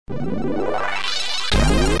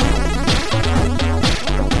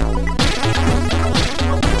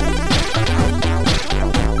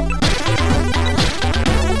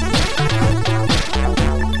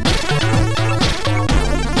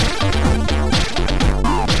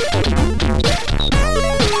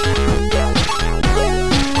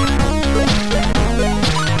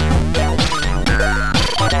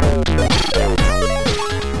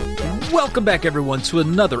Welcome back, everyone, to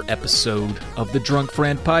another episode of the Drunk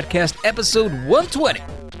Friend Podcast, episode 120.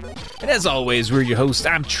 And as always, we're your hosts.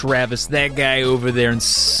 I'm Travis. That guy over there in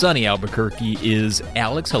sunny Albuquerque is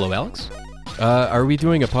Alex. Hello, Alex. Are we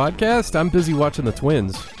doing a podcast? I'm busy watching the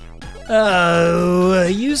Twins. Oh,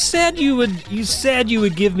 you said you would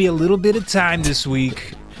give me a little bit of time this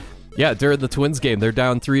week. Yeah, during the Twins game, they're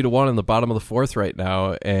down 3-1 in the bottom of the fourth right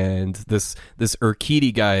now, and this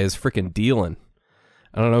Urquidy guy is freaking dealing.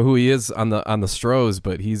 I don't know who he is on the Stros,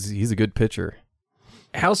 but he's a good pitcher.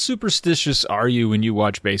 How superstitious are you when you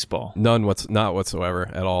watch baseball? Not whatsoever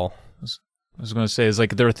at all. I was going to say, is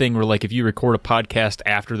there a thing where if you record a podcast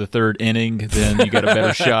after the third inning, then you got a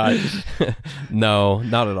better shot? No,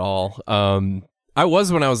 not at all. I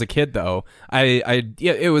was when I was a kid though.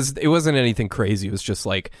 It wasn't anything crazy. It was just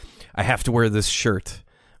I have to wear this shirt,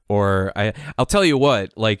 or I'll tell you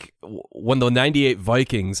what. When the '98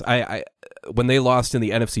 Vikings, when they lost in the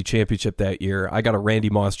NFC Championship that year, I got a Randy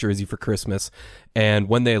Moss jersey for Christmas, and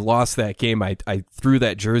when they lost that game, I threw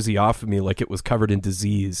that jersey off of me like it was covered in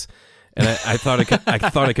disease. And I thought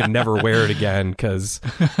I could never wear it again because,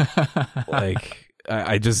 I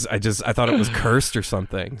thought it was cursed or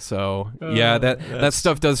something. So yeah, that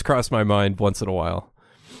stuff does cross my mind once in a while.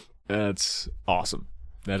 That's awesome.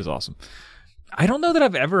 That is awesome. I don't know that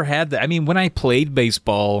I've ever had that. I mean, when I played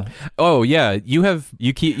baseball. Oh yeah, you have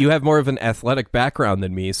more of an athletic background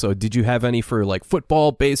than me. So did you have any for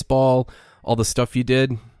football, baseball, all the stuff you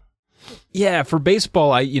did? Yeah, for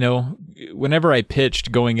baseball, whenever I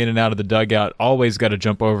pitched going in and out of the dugout, always got to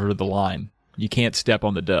jump over the line. You can't step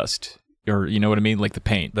on the dust, or you know what I mean, like the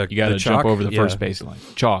paint. You got to jump over the first base line.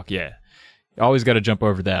 Chalk, yeah. You always got to jump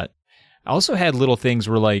over that. I also had little things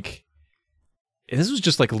where this was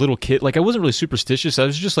just a little kid. I wasn't really superstitious. I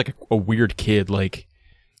was just a weird kid.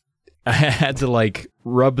 I had to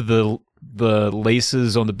rub the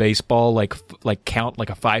laces on the baseball, count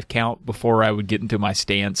a 5 count before I would get into my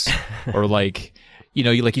stance, or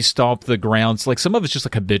you stomp the grounds. Some of it's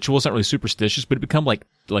just habitual. It's not really superstitious, but it become like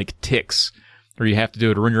ticks, or you have to do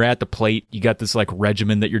it. Or when you're at the plate, you got this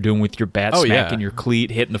regimen that you're doing with your bat, smacking your cleat,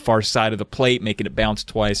 hitting the far side of the plate, making it bounce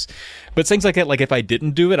twice. But things like that, if I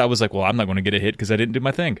didn't do it, I was well, I'm not going to get a hit because I didn't do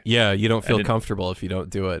my thing. Yeah, you don't feel comfortable if you don't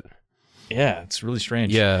do it. Yeah, it's really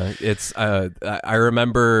strange. Yeah, it's. I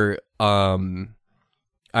remember. I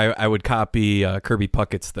would copy Kirby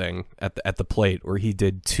Puckett's thing at the plate where he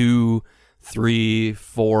did 2, 3,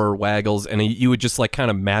 4 waggles, and you would just kind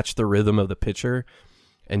of match the rhythm of the pitcher,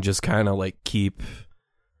 and just kind of keep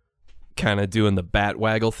kind of doing the bat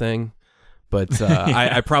waggle thing. But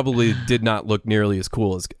I probably did not look nearly as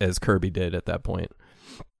cool as Kirby did at that point.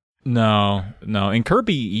 No, and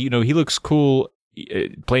Kirby, he looks cool.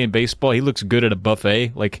 Playing baseball, he looks good at a buffet.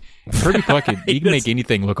 Kirby Puckett, he can make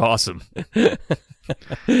anything look awesome.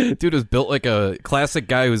 Dude was built like a classic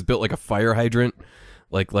guy who was built like a fire hydrant.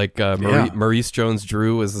 Maurice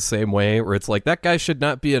Jones-Drew was the same way, where it's that guy should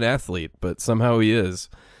not be an athlete, but somehow he is.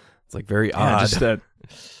 It's very odd. Just that,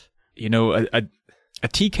 a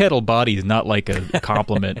tea kettle body is not a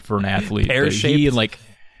compliment for an athlete. Pear-shaped. He and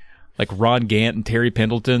Ron Gant and Terry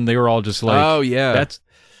Pendleton, they were all just oh yeah, that's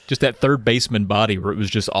just that third baseman body where it was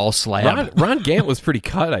just all slab. Ron Gant was pretty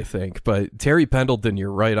cut, I think, but Terry Pendleton,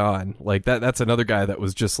 you're right on. That's another guy that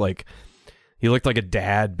was just he looked like a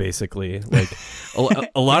dad, basically.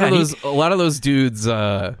 A lot of those dudes,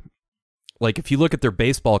 if you look at their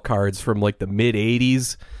baseball cards from the mid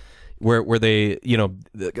 '80s, where they,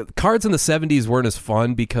 the cards in the '70s weren't as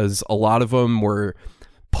fun because a lot of them were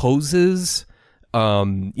poses.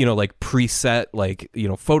 Preset,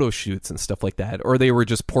 photo shoots and stuff like that, or they were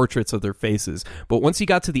just portraits of their faces. But once you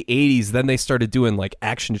got to the 80s, then they started doing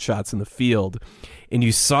action shots in the field, and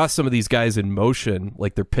you saw some of these guys in motion,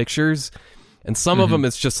 their pictures, and some of them,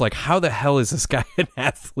 it's just how the hell is this guy an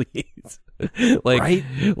athlete?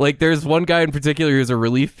 Right? There's one guy in particular who's a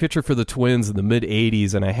relief pitcher for the Twins in the mid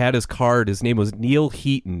 80s, and I had his card. His name was Neil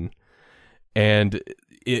Heaton, and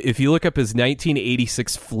if you look up his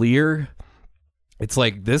 1986 Fleer, it's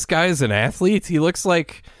this guy's an athlete. He looks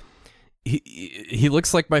like he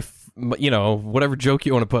looks like my whatever joke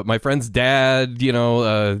you want to put. My friend's dad,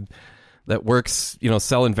 that works,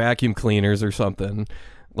 selling vacuum cleaners or something.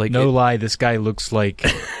 Lie, this guy looks like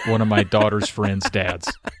one of my daughter's friends'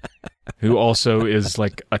 dads, who also is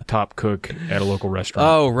a top cook at a local restaurant.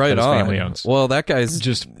 Oh, right that his on. Family owns. Well, that guy's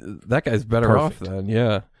better perfect. off then.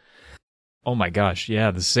 Yeah. Oh my gosh,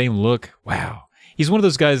 yeah, the same look. Wow. He's one of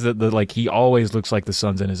those guys that he always looks like the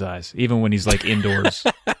sun's in his eyes, even when he's indoors.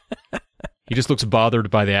 He just looks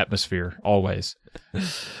bothered by the atmosphere, always.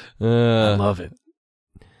 I love it.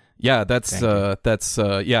 Yeah, that's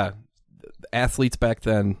athletes back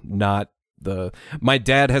then, not my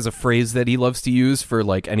dad has a phrase that he loves to use for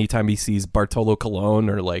like anytime he sees Bartolo Colon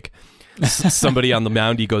or like somebody on the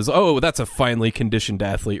mound, he goes, "Oh, that's a finely conditioned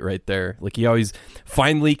athlete right there." Like he always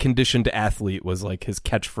finely conditioned athlete was like his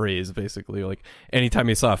catchphrase, basically. Like anytime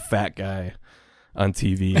he saw a fat guy on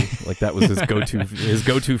TV, like that was his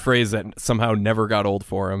go-to phrase that somehow never got old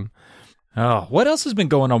for him. Oh, what else has been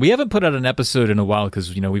going on? We haven't put out an episode in a while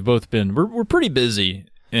because we've both been we're pretty busy,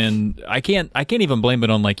 and I can't even blame it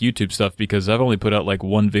on like YouTube stuff because I've only put out like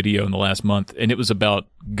one video in the last month, and it was about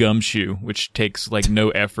Gumshoe, which takes like no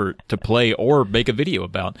effort to play or make a video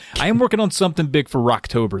about. I am working on something big for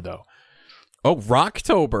Rocktober though. Oh,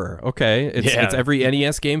 Rocktober. Okay, it's every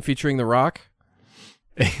NES game featuring The Rock.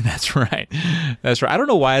 That's right. I don't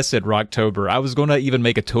know why I said Rocktober. I was going to even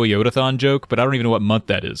make a Toyotathon joke, but I don't even know what month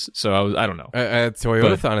that is. So I don't know.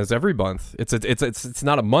 Toyotathon is every month. It's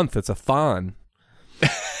not a month. It's a thon.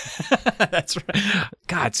 That's right.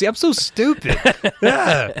 God, see, I'm so stupid.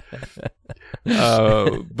 But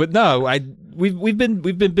no, we've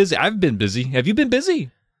been busy. I've been busy. Have you been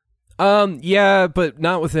busy? Yeah, but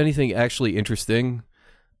not with anything actually interesting.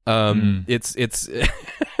 It's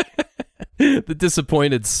the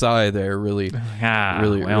disappointed sigh there really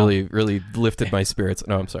lifted my spirits.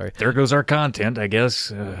 No, I'm sorry. There goes our content, I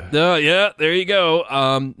guess. Yeah, there you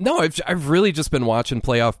go. No, I've really just been watching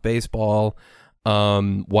playoff baseball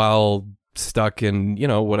while stuck in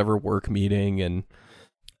whatever work meeting, and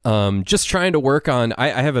just trying to work on.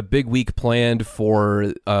 I have a big week planned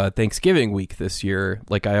for Thanksgiving week this year,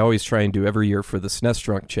 like I always try and do every year for the SNES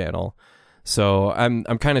Drunk channel. So I'm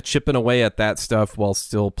kind of chipping away at that stuff while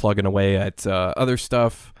still plugging away at other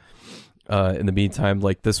stuff. In the meantime,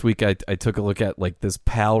 like this week, I took a look at like this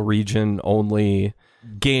PAL region only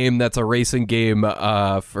game that's a racing game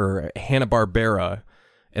for Hanna-Barbera,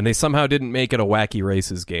 and they somehow didn't make it a Wacky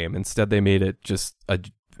Races game. Instead, they made it just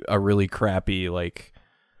a really crappy like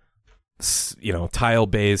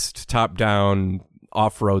tile-based, top-down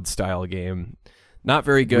off-road style game. Not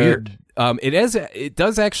very good. Weird. It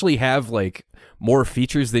does actually have like more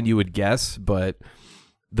features than you would guess, but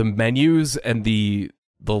the menus and the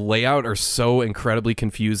layout are so incredibly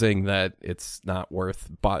confusing that it's not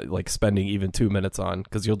worth like spending even 2 minutes on,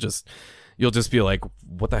 because you'll just be like,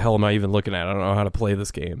 what the hell am I even looking at? I don't know how to play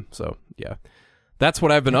this game. So yeah, that's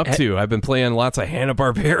what I've been up to. I've been playing lots of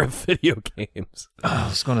Hanna-Barbera video games. I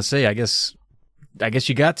was going to say, I guess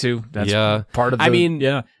you got to. That's part of the... I mean,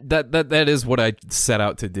 yeah. That is what I set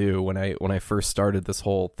out to do when I first started this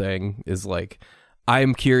whole thing, is like,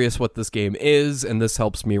 I'm curious what this game is, and this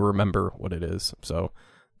helps me remember what it is. So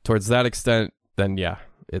towards that extent, then yeah,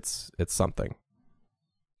 it's something.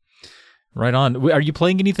 Right on. Are you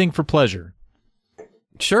playing anything for pleasure?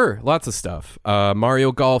 Sure, lots of stuff.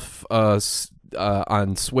 Mario Golf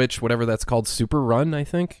on Switch, whatever that's called, Super Run, I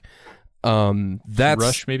think. That's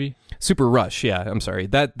Rush, maybe? Super Rush, yeah, I'm sorry.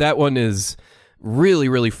 That one is really,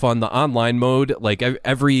 really fun. The online mode, like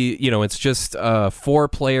every, it's just 4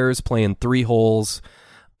 players playing 3 holes.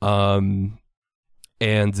 And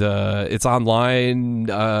it's online,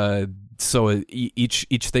 so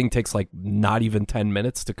each thing takes like not even 10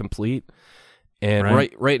 minutes to complete.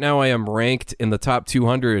 And right now I am ranked in the top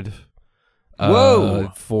 200.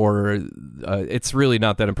 Whoa! It's really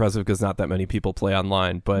not that impressive because not that many people play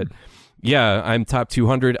online, but yeah, I'm top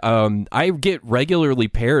 200. I get regularly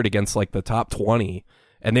paired against like the top 20,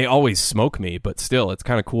 and they always smoke me, but still, it's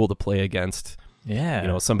kind of cool to play against.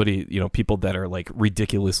 Yeah, somebody, people that are like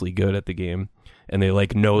ridiculously good at the game, and they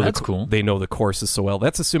like know that's cool. They know the courses so well.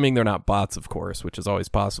 That's assuming they're not bots, of course, which is always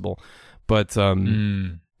possible. But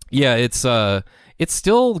yeah, it's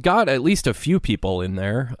still got at least a few people in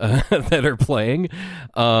there that are playing.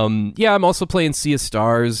 Yeah, I'm also playing Sea of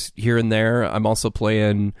Stars here and there. I'm also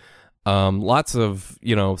playing lots of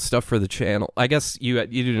stuff for the channel. I guess you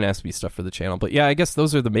didn't ask me stuff for the channel, but yeah, I guess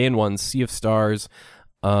those are the main ones. Sea of Stars.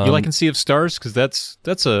 You liking Sea of Stars? Because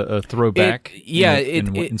that's a throwback.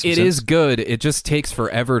 It is good. It just takes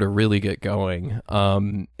forever to really get going.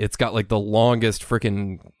 It's got like the longest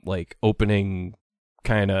freaking like opening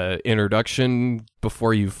kind of introduction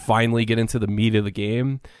before you finally get into the meat of the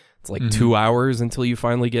game. It's like 2 hours until you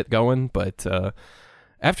finally get going, but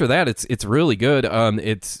after that, it's really good.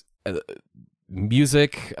 It's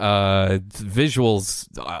music, visuals.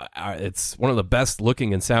 It's one of the best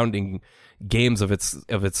looking and sounding games of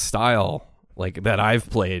its style, like that I've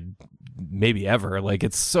played maybe ever. Like,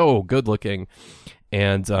 it's so good looking,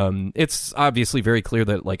 and it's obviously very clear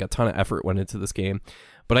that like a ton of effort went into this game.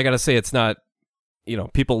 But I gotta say, it's not,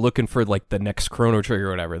 people looking for like the next Chrono Trigger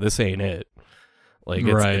or whatever. This ain't it. Like,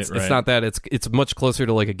 it's not that. It's much closer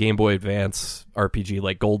to like a Game Boy Advance RPG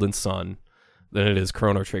like Golden Sun than it is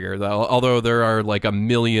Chrono Trigger. Although there are like a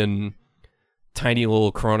million tiny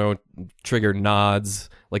little Chrono Trigger nods,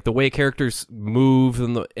 like the way characters move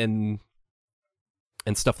and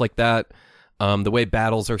stuff like that. The way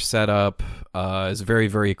battles are set up is very,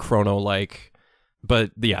 very Chrono-like.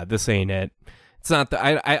 But yeah, this ain't it. It's not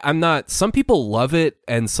I'm not. Some people love it,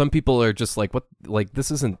 and some people are just like, what? Like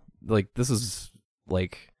this isn't like this is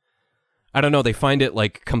like. I don't know. They find it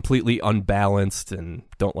like completely unbalanced and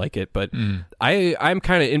don't like it. But I'm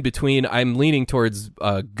kind of in between. I'm leaning towards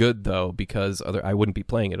good though, because I wouldn't be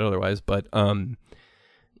playing it otherwise. But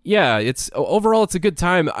yeah, overall it's a good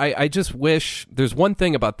time. I just wish there's one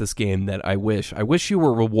thing about this game that I wish you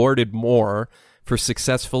were rewarded more for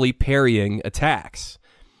successfully parrying attacks.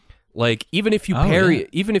 Like even if you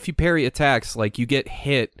parry attacks, like you get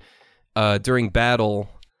hit during battle.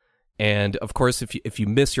 And of course, if you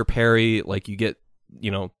miss your parry, like you get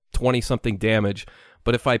 20-something damage.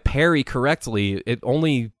 But if I parry correctly, it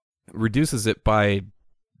only reduces it by,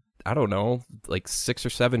 I don't know, like 6 or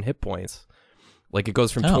 7 hit points. Like it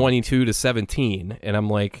goes from 22 to 17, and I'm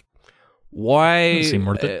like, why? Doesn't seem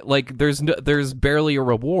worth it. Like there's barely a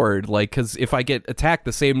reward. Like because if I get attacked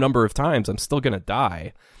the same number of times, I'm still gonna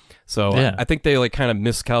die. So yeah. I think they like kind of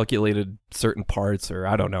miscalculated certain parts, or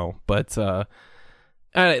I don't know, but.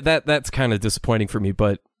 That's kind of disappointing for me,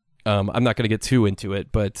 but I'm not going to get too into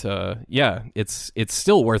it. But yeah, it's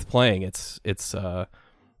still worth playing.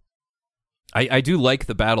 I do like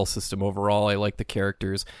the battle system overall. I like the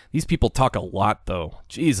characters. These people talk a lot, though.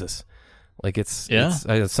 Jesus, like it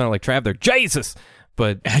sounded like Trav there. Jesus,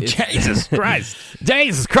 but Jesus Christ,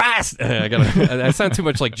 Jesus Christ. I sound too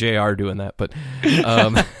much like JR doing that, but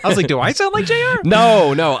I was like, do I sound like JR?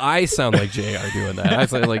 No, I sound like JR doing that. I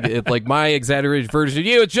sound like my exaggerated version of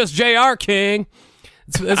you. It's just JR King.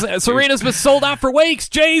 Serena's been sold out for weeks.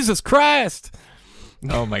 Jesus Christ.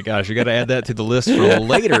 Oh my gosh, you got to add that to the list for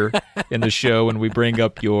later in the show when we bring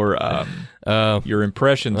up your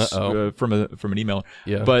impressions from an email.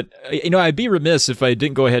 Yeah. But I'd be remiss if I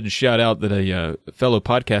didn't go ahead and shout out that a fellow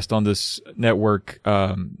podcast on this network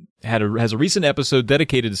has a recent episode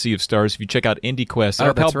dedicated to Sea of Stars. If you check out Indie Quest,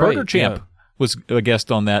 our pal Burger Champ was a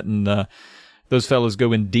guest on that, and those fellows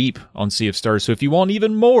go in deep on Sea of Stars. So if you want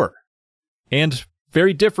even more and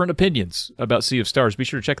very different opinions about Sea of Stars, be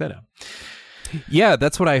sure to check that out. Yeah,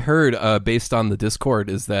 that's what I heard based on the Discord,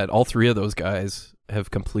 is that all three of those guys have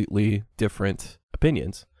completely different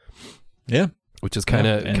opinions. Yeah. Which is kind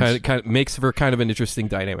of makes for kind of an interesting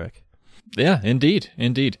dynamic. Yeah, indeed.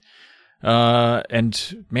 And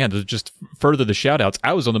man, to just further the shout outs,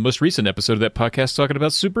 I was on the most recent episode of that podcast talking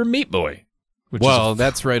about Super Meat Boy.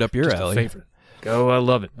 That's right up your alley. Favorite. Oh, I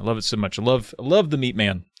love it. I love it so much. I love the Meat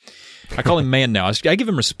Man. I call him Man now. I give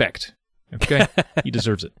him respect. Okay? He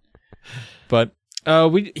deserves it. But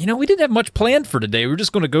we didn't have much planned for today. We were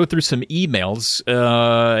just going to go through some emails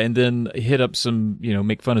and then hit up some,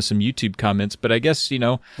 make fun of some YouTube comments. But I guess,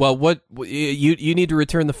 Well, what you need to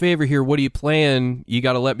return the favor here. What are you playing? You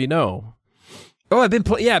got to let me know. Oh, I've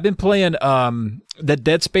been playing that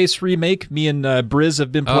Dead Space remake. Me and Briz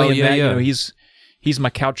have been playing that. Yeah. He's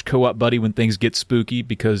my couch co-op buddy when things get spooky,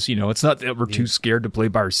 because, it's not that we're too scared to play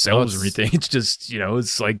by ourselves or anything. It's just,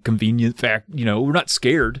 it's like convenient fact, we're not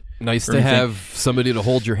scared. Nice to have somebody to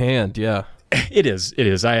hold your hand. Yeah, it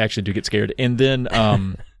is. I actually do get scared. And then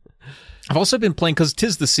I've also been playing, because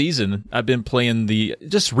 'tis the season, I've been playing the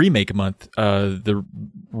just remake month, the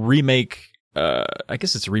remake, I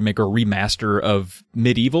guess it's a remake or remaster of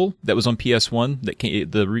Medieval that was on PS1.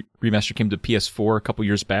 The remaster came to PS4 a couple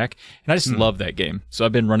years back, and I just love that game. So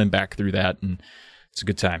I've been running back through that, and it's a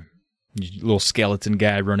good time. Little skeleton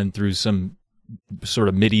guy running through some sort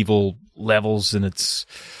of medieval levels, and it's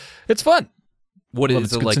fun. What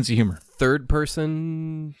is it, like sense of humor? Third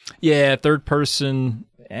person? Yeah, third person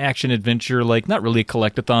action adventure, like not really a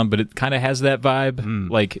collectathon, but it kind of has that vibe,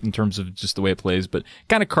 like in terms of just the way it plays, but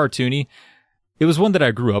kind of cartoony. It was one that I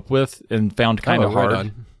grew up with and found kind of hard.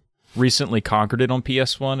 Right. Recently conquered it on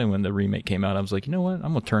PS1, and when the remake came out, I was like, you know what?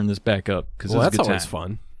 I'm gonna turn this back up, because that's always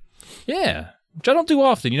fun. Yeah, which I don't do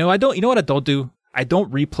often. I don't. You know what I don't do? I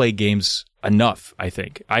don't replay games enough. I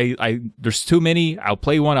think there's too many. I'll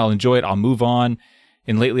play one, I'll enjoy it, I'll move on.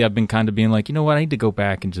 And lately, I've been kind of being like, you know what? I need to go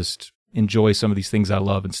back and just enjoy some of these things I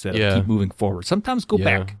love instead of keep moving forward. Sometimes go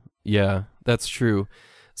back. Yeah, that's true.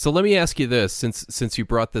 So let me ask you this, since you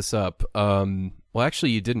brought this up. Well,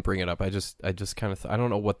 actually, you didn't bring it up. I just kind of I don't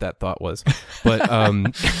know what that thought was, but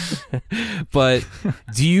but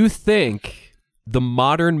do you think the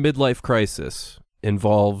modern midlife crisis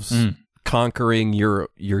involves conquering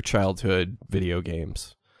your childhood video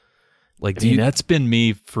games? Like, that's been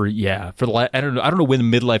me for the I don't know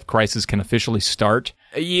when the midlife crisis can officially start.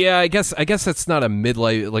 Yeah, I guess that's not a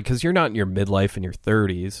midlife, like, because you're not in your midlife in your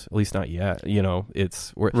 30s, at least not yet. You know,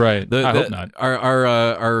 Right. I hope not.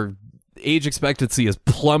 Our age expectancy is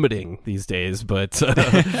plummeting these days, but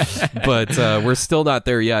we're still not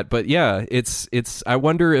there yet. But yeah, it's. I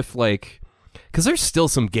wonder if, like, because there's still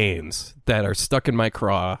some games that are stuck in my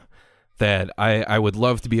craw that I would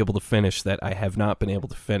love to be able to finish that I have not been able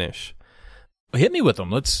to finish. Hit me with them.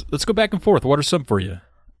 Let's go back and forth. What are some for you?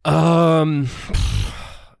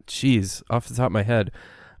 Jeez, off the top of my head.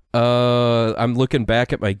 I'm looking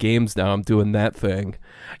back at my games now. I'm doing that thing.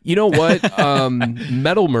 You know what?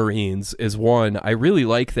 Metal Marines is one. I really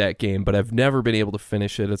like that game, but I've never been able to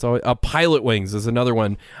finish it. It's always Pilot Wings is another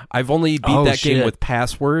one. I've only beat that game with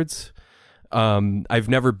passwords. I've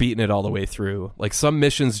never beaten it all the way through. Like, some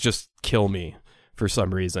missions just kill me for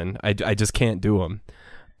some reason. I just can't do them.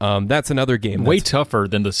 That's another game. Way tougher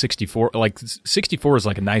than the 64. Like, 64 is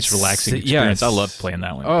like a nice, relaxing experience. I love playing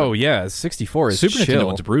that one. Oh, yeah. 64 is Super chill. Nintendo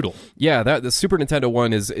one's brutal. Yeah, the Super Nintendo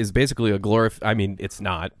one is basically a I mean, it's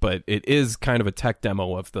not, but it is kind of a tech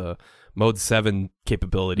demo of the Mode 7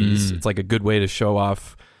 capabilities. It's like a good way to show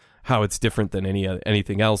off how it's different than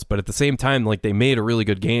anything else. But at the same time, like, they made a really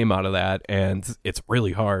good game out of that, and it's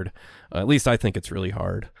really hard. At least I think it's really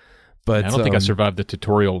hard. But I don't think I survived the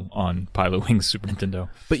tutorial on Pilot Wings Super Nintendo.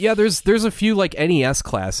 But yeah, there's a few, like, NES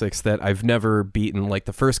classics that I've never beaten, like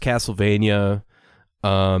the first Castlevania.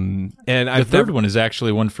 And the third one is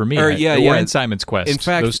actually one for me. Or in Simon's Quest. In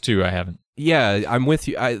fact, those two I haven't. Yeah, I'm with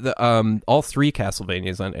you. All three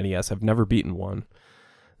Castlevanias on NES, I've never beaten one.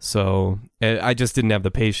 So I just didn't have the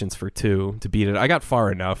patience for two to beat it. I got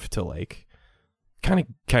far enough to, like, kind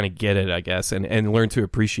of get it, I guess, and learn to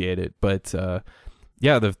appreciate it. But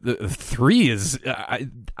yeah, the 3 is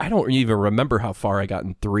I don't even remember how far I got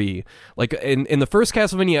in 3. Like, in the first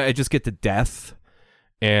Castlevania, I just get to death,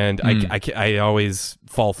 and I always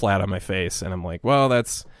fall flat on my face, and I'm like, well,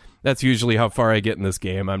 that's usually how far I get in this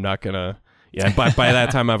game. I'm not gonna. Yeah, by that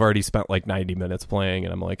time, I've already spent like 90 minutes playing,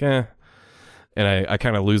 and I'm like, and I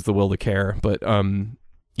kind of lose the will to care. But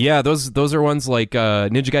yeah, those are ones like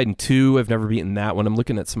Ninja Gaiden 2. I've never beaten that one. I'm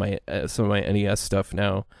looking at some of my NES stuff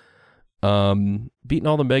now. Beating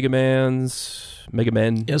all the Mega Men.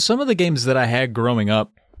 Yeah, some of the games that I had growing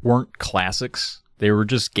up weren't classics. They were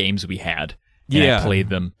just games we had. And I played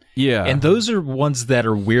them. Yeah. And those are ones that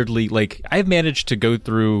are weirdly, like, I've managed to go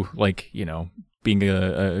through, like, you know, being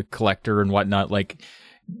a collector and whatnot, like,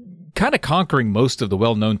 kind of conquering most of the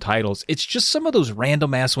well-known titles. It's just some of those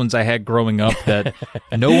random-ass ones I had growing up that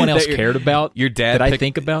no one else cared about. Your dad I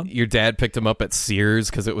think about. Your dad picked them up at Sears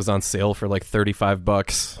because it was on sale for like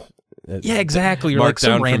 $35. Yeah, exactly. You're like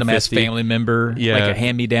some random ass family member, like a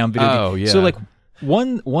hand-me-down video game. Oh, yeah. So, like,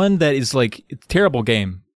 one that is like a terrible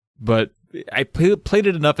game, but I played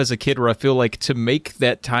it enough as a kid where I feel like to make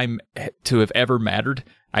that time to have ever mattered,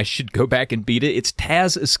 I should go back and beat it. It's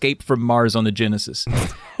Taz Escape from Mars on the Genesis.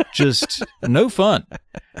 Just no fun.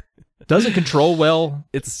 Doesn't control well.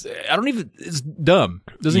 It's dumb.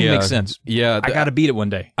 Doesn't even make sense. Yeah, I got to beat it one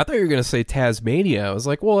day. I thought you were going to say Tasmania. I was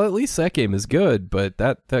like, well, at least that game is good, but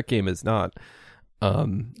that game is not.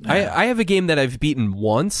 I have a game that I've beaten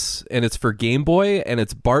once, and it's for Game Boy, and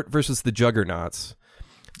it's Bart versus the Juggernauts.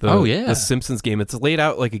 The Simpsons game. It's laid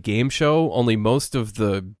out like a game show, only most of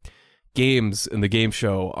the games in the game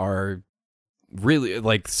show are really,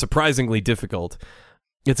 like, surprisingly difficult.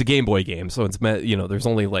 It's a Game Boy game, so it's there's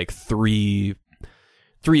only like three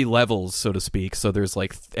levels, so to speak. So there's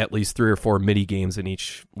like at least 3 or 4 mini games in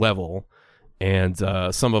each level, and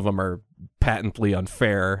some of them are patently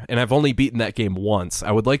unfair. And I've only beaten that game once.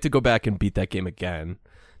 I would like to go back and beat that game again,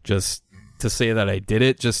 just to say that I did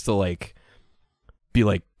it, just to like be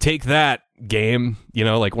like, take that, game,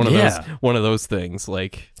 like one of those things.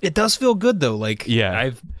 Like, it does feel good though. Like, yeah,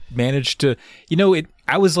 I've managed to,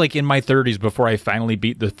 I was like in my 30s before I finally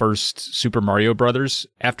beat the first Super Mario Brothers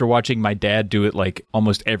after watching my dad do it like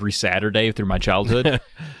almost every Saturday through my childhood. And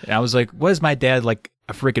I was like, what is my dad, like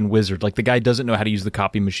a freaking wizard? Like, the guy doesn't know how to use the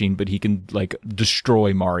copy machine, but he can like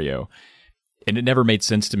destroy Mario. And it never made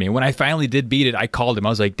sense to me. When I finally did beat it, I called him. I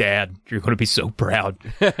was like, Dad, you're going to be so proud.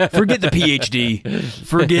 Forget the PhD.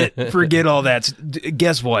 Forget all that.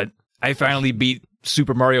 Guess what? I finally beat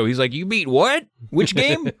Super Mario. He's like, you beat what? Which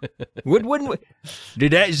game? What?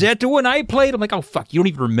 Is that the one I played? I'm like, oh, fuck. You don't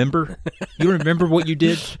even remember? You don't remember what you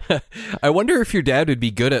did? I wonder if your dad would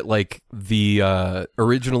be good at, like, the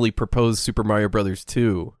originally proposed Super Mario Brothers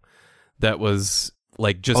 2 that was...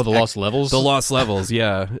 like just the Lost Levels? The Lost Levels,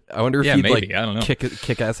 yeah. I wonder if he'd maybe. like I don't know.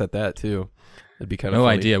 kick ass at that too. That'd be kind of no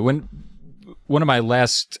funny. idea. When one of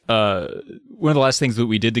the last things that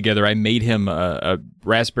we did together, I made him a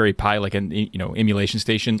Raspberry Pi, like an emulation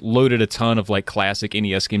station, loaded a ton of like classic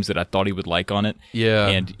NES games that I thought he would like on it. Yeah.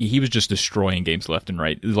 And he was just destroying games left and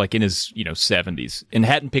right, like in his 70s, and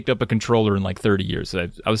hadn't picked up a controller in like 30 years.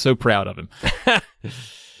 I was so proud of him.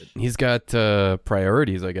 He's got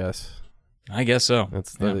priorities, I guess. I guess so.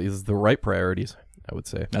 He's the right priorities, I would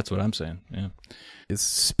say. That's what I'm saying. Yeah.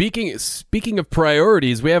 Speaking of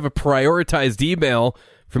priorities, we have a prioritized email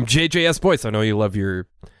from JJS Boyce. I know you love your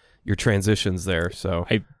transitions there, so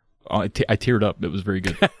I teared up. It was very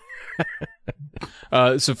good.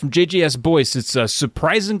 So from JJS Boyce, it's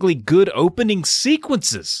surprisingly good opening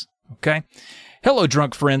sequences. Okay. Hello,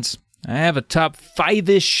 drunk friends. I have a top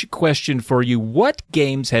 5-ish question for you. What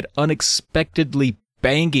games had unexpectedly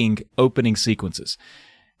banging opening sequences?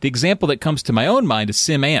 The example that comes to my own mind is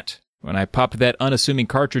Sim Ant. When I popped that unassuming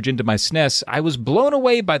cartridge into my SNES, I was blown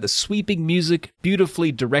away by the sweeping music,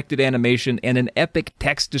 beautifully directed animation, and an epic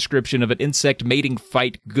text description of an insect mating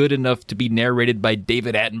fight good enough to be narrated by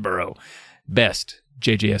David Attenborough. Best,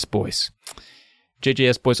 JJS Boyce.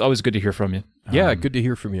 JJS Boyce, always good to hear from you. Yeah, good to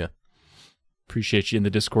hear from you. Appreciate you in the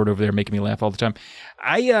Discord over there making me laugh all the time.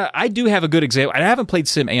 I do have a good example. I haven't played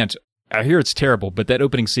Sim Ant. I hear it's terrible, but that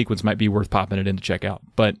opening sequence might be worth popping it in to check out.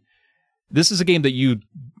 But this is a game that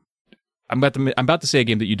I'm about to say a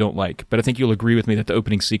game that you don't like, but I think you'll agree with me that the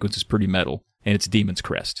opening sequence is pretty metal, and it's Demon's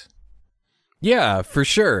Crest. Yeah, for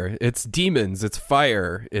sure. It's demons. It's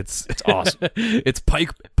fire. It's awesome. It's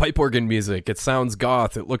pipe organ music. It sounds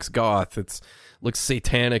goth. It looks goth. Looks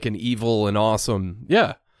satanic and evil and awesome.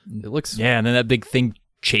 Yeah, it looks. Yeah, and then that big thing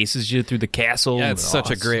chases you through the castle. Yeah, it's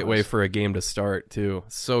such a great way for a game to start too.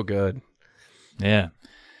 So good. Yeah.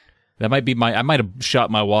 That might be I might have shot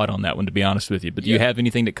my wad on that one, to be honest with you. But do you have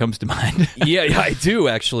anything that comes to mind? yeah, I do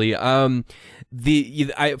actually. First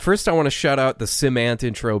I want to shout out the Sim Ant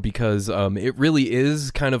intro because it really is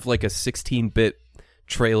kind of like a 16-bit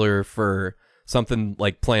trailer for something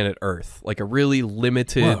like Planet Earth, like a really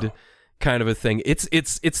limited kind of a thing.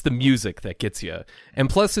 It's the music that gets you, and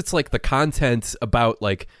plus it's like the content about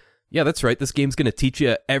like, yeah, that's right. This game's gonna teach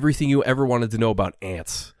you everything you ever wanted to know about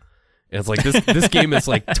ants. And it's like this game is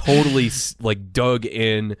like totally like dug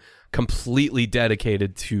in, completely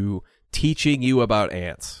dedicated to teaching you about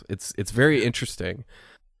ants. It's very interesting.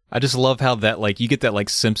 I just love how that like you get that like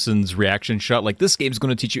Simpsons reaction shot. Like, this game's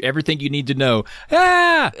going to teach you everything you need to know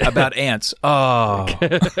about ants. Oh,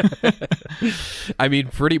 I mean,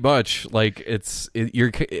 pretty much. Like now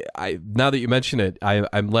that you mention it,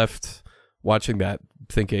 I'm left watching that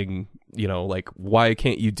thinking, like, why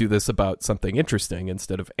can't you do this about something interesting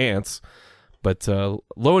instead of ants? But lo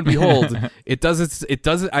and behold, it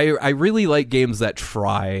does. I really like games that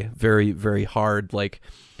try very, very hard. Like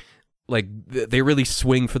they really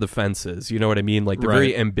swing for the fences. You know what I mean? Like, they're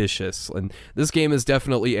very ambitious. And this game is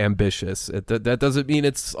definitely ambitious. That doesn't mean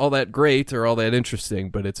it's all that great or all that interesting,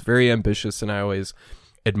 but it's very ambitious, and I always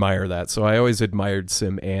admire that. So I always admired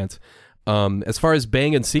Sim Ant. As far as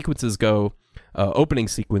banging sequences go, opening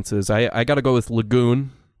sequences, I got to go with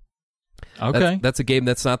Lagoon. Okay. That's a game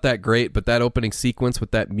that's not that great, but that opening sequence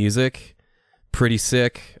with that music, pretty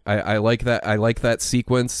sick. I like that. I like that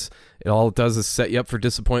sequence. All it does is set you up for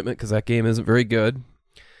disappointment because that game isn't very good.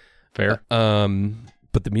 Fair.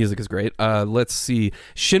 But the music is great. Let's see.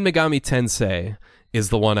 Shin Megami Tensei is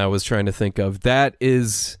the one I was trying to think of. That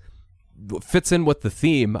fits in with the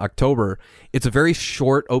theme, October. It's a very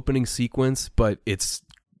short opening sequence, but it's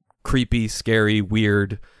creepy, scary,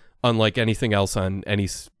 weird, unlike anything else on any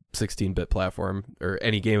 16-bit platform or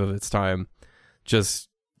any game of its time. Just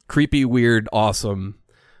creepy, weird, awesome.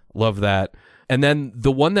 Love that. And then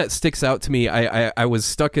the one that sticks out to me, I was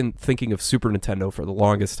stuck in thinking of Super Nintendo for the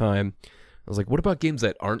longest time. I was like, what about games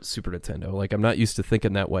that aren't Super Nintendo? Like, I'm not used to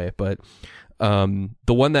thinking that way. But the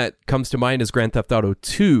one that comes to mind is Grand Theft Auto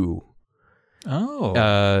 2.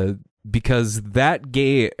 Oh. Because that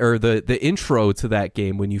game, or the intro to that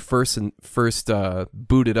game, when you first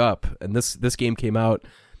boot it up, and this game came out,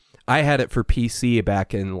 I had it for PC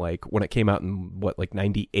back in, like, when it came out in,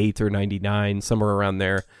 98 or 99, somewhere around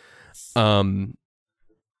there. And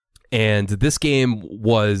this game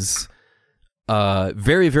was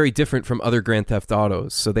very, very different from other Grand Theft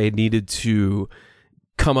Autos. So they needed to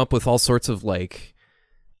come up with all sorts of, like,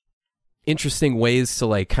 interesting ways to,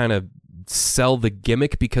 like, kind of sell the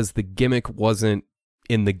gimmick, because the gimmick wasn't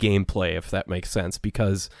in the gameplay, if that makes sense,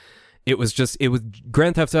 because it was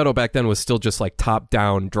Grand Theft Auto back then was still just like top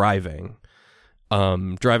down driving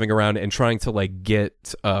around and trying to like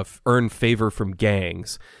get earn favor from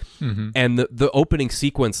gangs. Mm-hmm. And the opening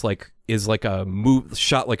sequence like is like a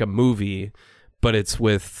shot like a movie, but it's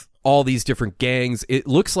with all these different gangs. It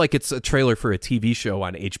looks like it's a trailer for a TV show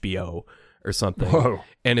on HBO or something. Whoa.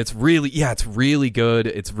 And it's really good.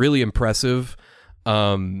 It's really impressive.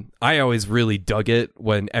 I always really dug it.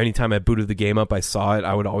 Anytime I booted the game up, I saw it,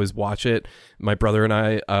 I would always watch it. My brother and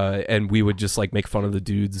I, and we would just like make fun of the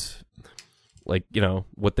dudes, like, you know,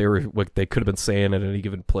 what they could have been saying at any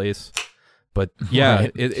given place. But yeah,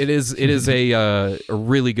 right. it is a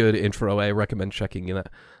really good intro. I recommend checking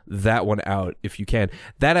that one out if you can.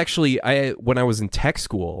 That actually, when I was in tech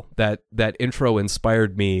school, that intro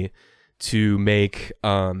inspired me to make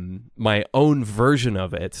my own version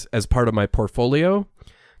of it as part of my portfolio,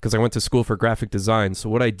 because I went to school for graphic design. So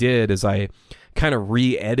what I did is I kind of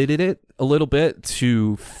re-edited it a little bit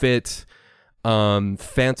to fit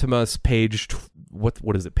Phantomus page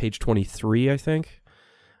what is it, page 23, I think.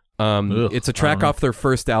 It's a track off their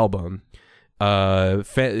first album.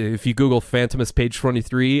 If you Google Phantomus page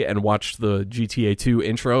 23 and watch the GTA 2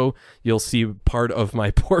 intro, you'll see part of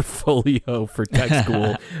my portfolio for tech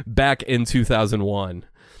school back in 2001.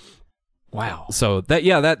 Wow. So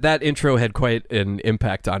that intro had quite an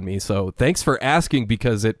impact on me. So thanks for asking,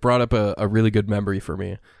 because it brought up a really good memory for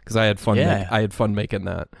me, because I had fun. Yeah. I had fun making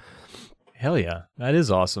that. Hell yeah, that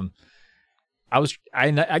is awesome. I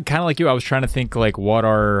kind of like you. I was trying to think like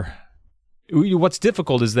what's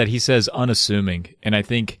difficult is that he says unassuming, and I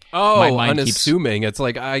think my mind unassuming. It's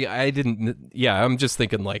like I didn't. Yeah, I'm just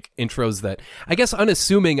thinking like intros that I guess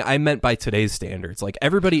unassuming I meant by today's standards. Like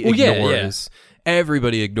everybody ignores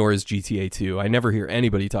GTA 2. I never hear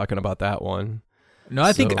anybody talking about that one. No,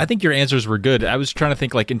 I think your answers were good. I was trying to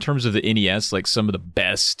think like in terms of the NES, like some of the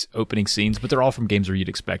best opening scenes, but they're all from games where you'd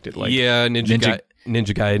expect it. Like Ninja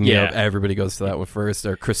Gaiden. Yeah, everybody goes to that one first,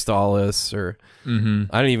 or Crystalis, or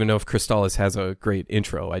I don't even know if Crystalis has a great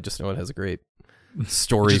intro. I just know it has a great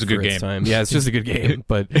story for its time. Yeah, it's just a good game,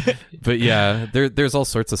 but yeah, there's all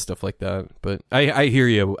sorts of stuff like that. But I hear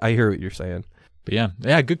you. I hear what you're saying. But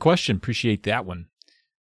yeah, good question. Appreciate that one.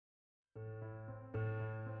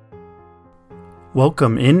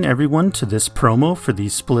 Welcome in, everyone, to this promo for the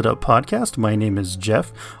Split Up podcast. My name is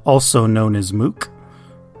Jeff, also known as Mook.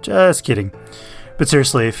 Just kidding. But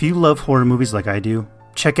seriously, if you love horror movies like I do,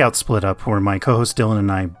 check out Split Up, where my co-host Dylan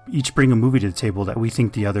and I each bring a movie to the table that we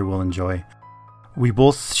think the other will enjoy. We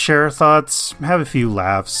both share our thoughts, have a few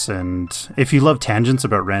laughs, and if you love tangents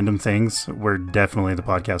about random things, we're definitely the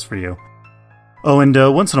podcast for you. Oh, and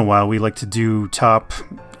once in a while, we like to do top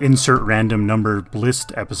insert random number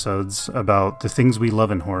list episodes about the things we love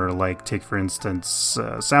in horror, like take, for instance,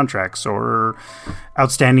 soundtracks or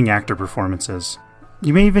outstanding actor performances.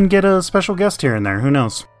 You may even get a special guest here and there, who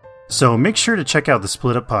knows? So make sure to check out the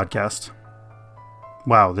Split Up podcast.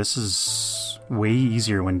 Wow, this is way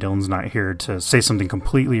easier when Dylan's not here to say something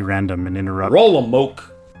completely random and interrupt. Roll 'em,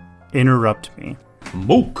 Mook. Interrupt me.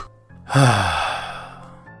 Mook.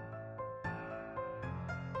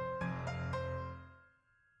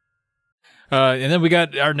 And then we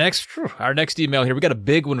got our next email here. We got a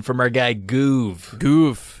big one from our guy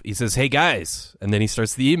Goof. He says, "Hey guys," and then he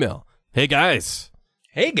starts the email. "Hey guys."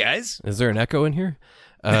 Hey guys. Is there an echo in here?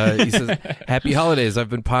 He says, "Happy holidays. I've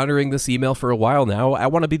been pondering this email for a while now. I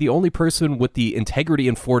want to be the only person with the integrity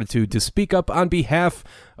and fortitude to speak up on behalf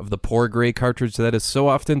of the poor gray cartridge that has so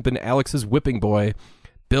often been Alex's whipping boy,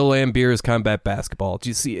 Bill Laimbeer's Combat Basketball." Do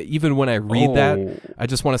you see, even when I read that, I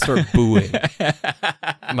just want to start booing.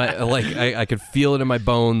 I could feel it in my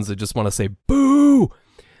bones. I just want to say boo.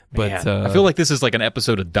 But I feel like this is like an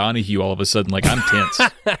episode of Donahue all of a sudden. Like, I'm tense.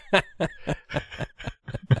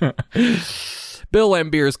 Bill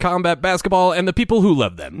Laimbeer's Combat Basketball and the people who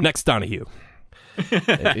love them. Next, Donahue.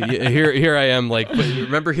 Here I am. Like,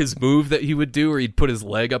 remember his move that he would do, where he'd put his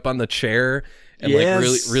leg up on the chair and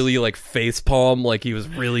like really like face palm, like he was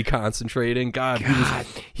really concentrating. God.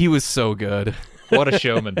 He was so good. What a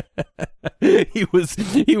showman. he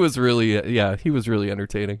was really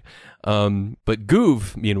entertaining. But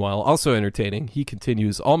Goov, meanwhile, also entertaining. He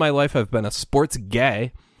continues, "All my life I've been a sports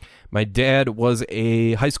guy. My dad was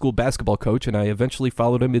a high school basketball coach, and I eventually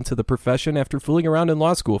followed him into the profession after fooling around in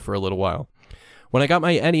law school for a little while. When I got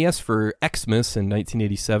my NES for Xmas in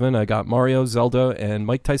 1987, I got Mario, Zelda, and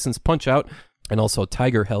Mike Tyson's Punch-Out!, and also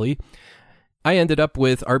Tiger Heli. I ended up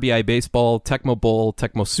with RBI Baseball, Tecmo Bowl,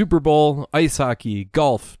 Tecmo Super Bowl, Ice Hockey,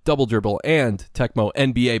 Golf, Double Dribble, and Tecmo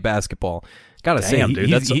NBA Basketball." Gotta say,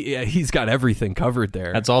 he's got everything covered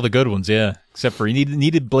there. That's all the good ones, yeah. Except for he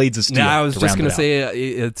needed Blades of Steel. I was just gonna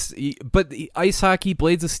say but the Ice Hockey,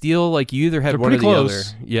 Blades of Steel, like you either had one or the other.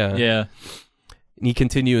 Yeah. And he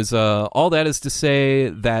continues, "All that is to say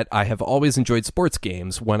that I have always enjoyed sports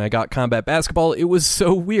games. When I got Combat Basketball, it was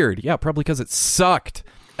so weird. Yeah, probably because it sucked.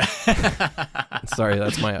 Sorry,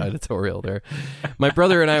 that's my editorial there. My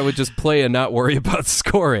brother and I would just play and not worry about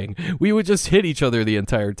scoring. We would just hit each other the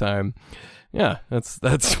entire time. Yeah,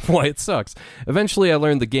 that's why it sucks. Eventually, I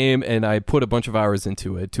learned the game, and I put a bunch of hours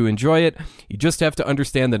into it. To enjoy it, you just have to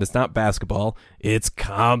understand that it's not basketball. It's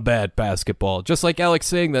combat basketball. Just like Alex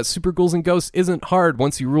saying that Super Ghouls and Ghosts isn't hard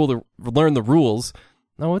once you learn the rules.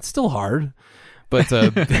 No, it's still hard. But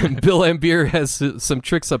Bill Laimbeer has some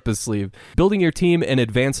tricks up his sleeve. Building your team and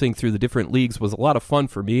advancing through the different leagues was a lot of fun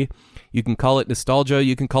for me. You can call it nostalgia,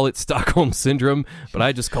 you can call it Stockholm Syndrome, but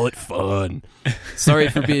I just call it fun. Sorry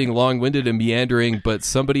for being long-winded and meandering, but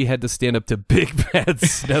somebody had to stand up to Big Bad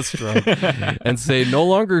Sinestro and say, no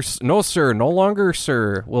longer,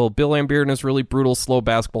 sir. Will Bill Laimbeer in his really brutal, slow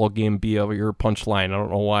basketball game be your punchline? I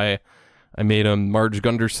don't know why I made him Marge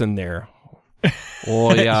Gunderson there.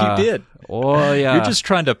 Oh, yeah. You did. Oh, yeah. You're just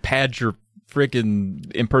trying to pad your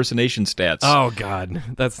freaking impersonation stats. Oh, God.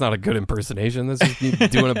 That's not a good impersonation. This is me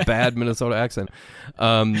doing a bad Minnesota accent.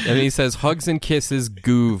 And he says, hugs and kisses,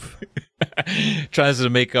 goov. Tries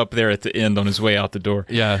to make up there at the end on his way out the door.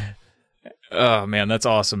 Yeah. Oh, man, that's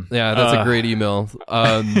awesome. Yeah, that's a great email.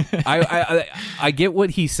 I get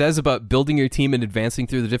what he says about building your team and advancing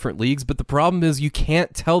through the different leagues, but the problem is you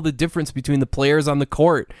can't tell the difference between the players on the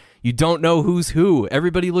court. You don't know who's who.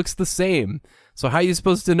 Everybody looks the same. So how are you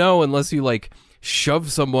supposed to know unless you, like,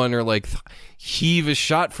 shove someone or, like, heave a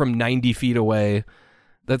shot from 90 feet away?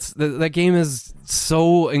 That game is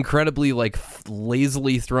so incredibly, like,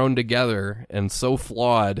 lazily thrown together and so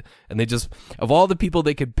flawed. And they just, of all the people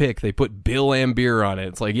they could pick, they put Bill Laimbeer on it.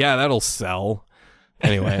 It's like, yeah, that'll sell.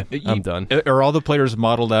 Anyway, I'm done. Are all the players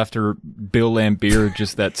modeled after Bill Laimbeer,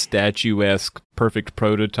 just that statuesque perfect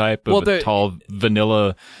prototype of a tall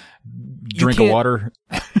vanilla drink of water?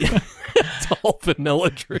 Tall vanilla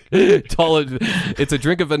drink. It's a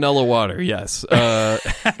drink of vanilla water, yes. I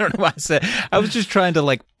don't know why I said. I was just trying to,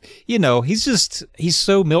 like, he's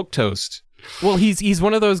so milquetoast. Well, he's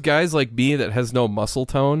one of those guys like me that has no muscle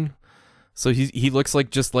tone. So he looks like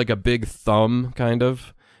just like a big thumb, kind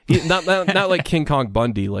of. Not like King Kong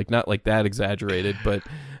Bundy, like not like that exaggerated, but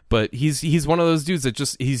he's one of those dudes that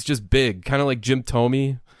he's just big, kind of like Jim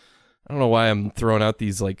Thome. I don't know why I'm throwing out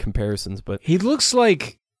these like comparisons, but he looks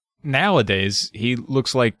like nowadays he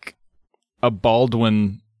looks like a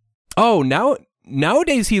Baldwin. Oh,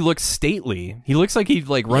 nowadays he looks stately. He looks like he'd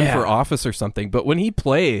like run for office or something. But when he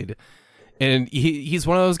played, and he's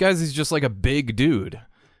one of those guys, he's just like a big dude.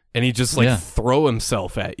 And he just like throw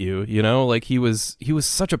himself at you, like he was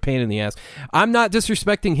such a pain in the ass. I'm not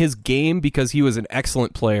disrespecting his game because he was an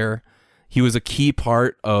excellent player. He was a key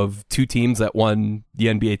part of two teams that won the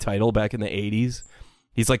NBA title back in the 80s.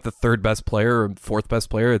 He's like the third best player or fourth best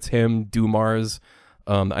player. It's him, Dumars,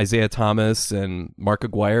 Isaiah Thomas, and Mark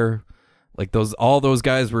Aguirre. Like all those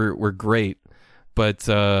guys were great, but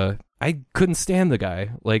I couldn't stand the guy.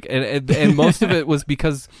 Like, and most of it was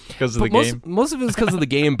because of the game. Most of it was because of the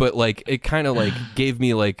game, but like it kind of like gave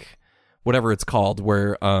me like whatever it's called,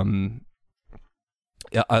 where a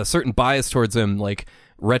certain bias towards him, like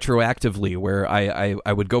retroactively, where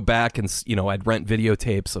I would go back and I'd rent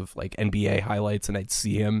videotapes of like NBA highlights and I'd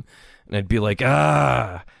see him and I'd be like,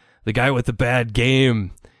 the guy with the bad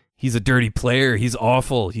game, he's a dirty player, he's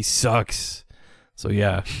awful, he sucks. So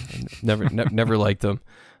yeah, I never liked him.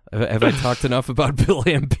 Have I talked enough about Bill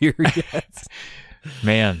Laimbeer yet?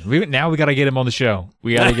 Man, we got to get him on the show.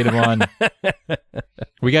 We got to get him on.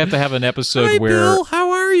 We got to have an episode Hi, where Bill,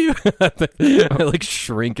 how are you? I like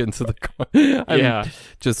shrink into the corner. I'm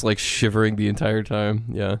just like shivering the entire time.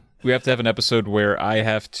 Yeah. We have to have an episode where I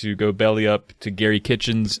have to go belly up to Gary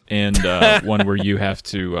Kitchens, and one where you have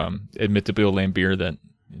to admit to Bill Laimbeer that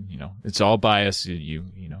it's all bias. You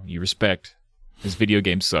respect his video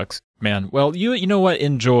game sucks. Man, well, you know what?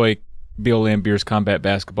 Enjoy Bill Laimbeer's Combat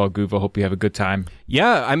Basketball Goof. I hope you have a good time.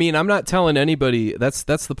 Yeah, I mean, I'm not telling anybody. That's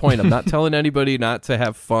the point. I'm not telling anybody not to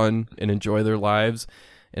have fun and enjoy their lives.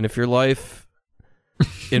 And if your life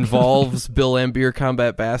involves Bill Laimbeer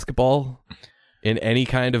Combat Basketball in any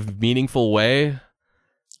kind of meaningful way,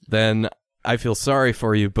 then I feel sorry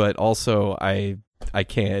for you. But also, I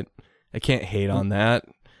can't hate on that.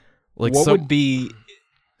 Like, what would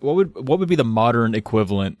be the modern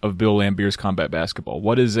equivalent of Bill Laimbeer's Combat Basketball?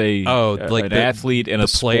 What is an athlete and a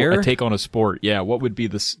player take on a sport? Yeah, what would be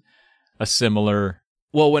a similar?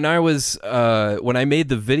 Well, when I made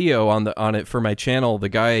the video on it for my channel, the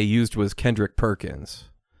guy I used was Kendrick Perkins.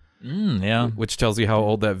 Yeah, which tells you how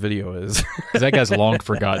old that video is. Because that guy's long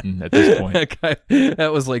forgotten at this point.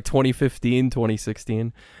 That was like 2015,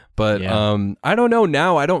 2016. But I don't know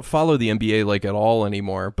now. I don't follow the NBA like at all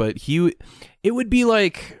anymore. But it would be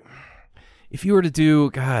like if you were to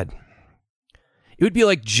do, God, it would be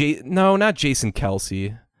like not Jason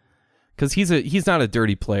Kelsey, because he's not a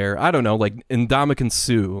dirty player. I don't know, like Ndamukong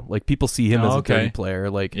Suh. Like people see him as a dirty player.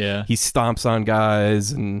 Like he stomps on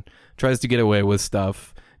guys and tries to get away with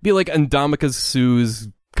stuff. Be like Ndamukong Suh's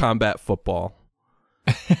combat football.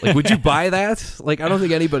 Like, would you buy that? Like, I don't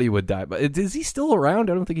think anybody would die. But is he still around?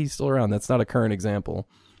 I don't think he's still around. That's not a current example.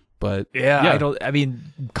 But yeah. I mean,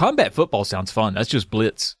 combat football sounds fun. That's just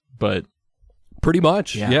blitz, but pretty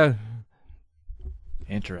much, yeah.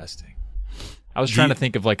 Interesting. I was trying to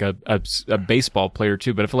think of like a baseball player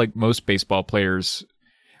too, but I feel like most baseball players,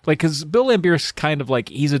 like, because Bill Laimbeer's kind of like,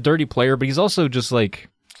 he's a dirty player, but he's also just like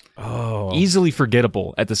easily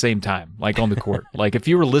forgettable at the same time, like on the court. Like if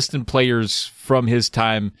you were listing players from his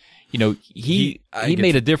time, you know, he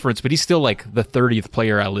made a difference, but he's still like the 30th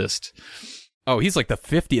player I list. Oh, he's like the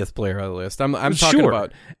 50th player on the list. I'm talking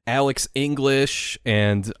about Alex English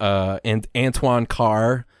and Antoine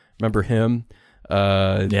Carr. Remember him?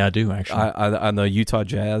 Yeah, I do actually. On the Utah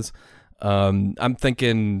Jazz. I'm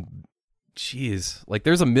thinking, geez, like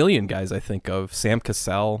there's a million guys I think of. Sam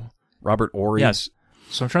Cassell, Robert Horry. Yes.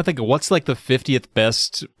 So I'm trying to think of what's like the 50th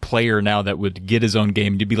best player now that would get his own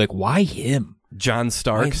game. You'd be like, why him? John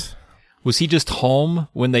Starks. Was he just home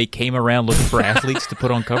when they came around looking for athletes to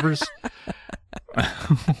put on covers?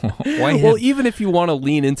 Why him? Well, even if you want to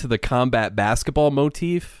lean into the combat basketball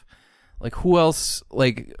motif, like who else?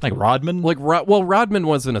 Like Rodman? Rodman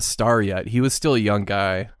wasn't a star yet. He was still a young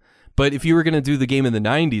guy. But if you were going to do the game in the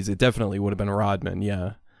 90s, it definitely would have been Rodman,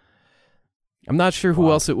 yeah. I'm not sure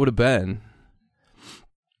who else it would have been.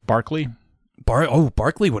 Barkley?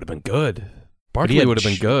 Barkley would have been good. Barkley would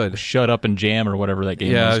have been good. Shut Up and Jam or whatever that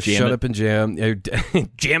game was. Yeah, Shut Up and Jam.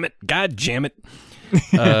 Jam it. God jam it.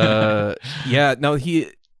 Yeah, no,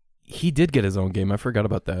 he did get his own game. I forgot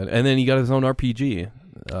about that. And then he got his own RPG.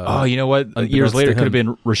 You know what? Years later, it could have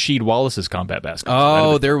been Rasheed Wallace's combat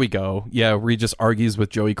basketball. Oh, there we go. Yeah, where he just argues with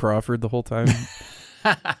Joey Crawford the whole time.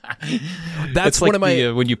 That's it's one like of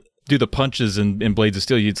my... when you do the punches in Blades of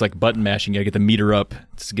Steel, it's like button mashing. You gotta get the meter up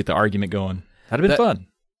to get the argument going. That'd have been fun.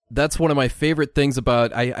 That's one of my favorite things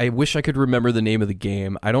about... I wish I could remember the name of the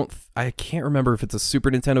game. I can't remember if it's a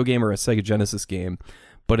Super Nintendo game or a Sega Genesis game,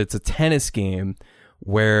 but it's a tennis game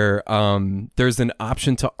where there's an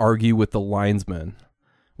option to argue with the linesman,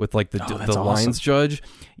 with like the lines judge.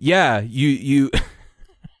 Yeah, you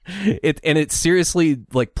it seriously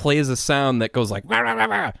like plays a sound that goes like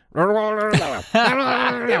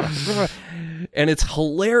and it's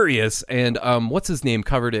hilarious. And what's his name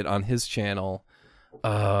covered it on his channel.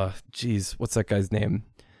 Geez, what's that guy's name?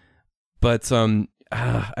 But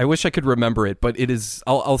I wish I could remember it, but it is.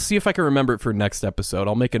 I'll see if I can remember it for next episode.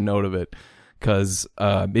 I'll make a note of it because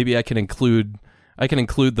maybe I can include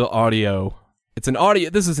the audio. It's an audio.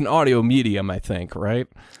 This is an audio medium, I think, right?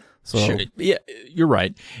 So sure. Yeah, you're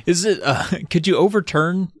right. Is it? Could you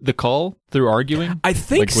overturn the call through arguing? I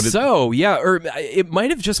think so. Yeah, or it might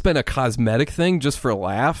have just been a cosmetic thing, just for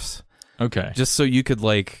laughs. Okay, just so you could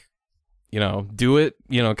like, do it.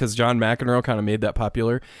 Because John McEnroe kind of made that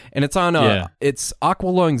popular, and it's on. It's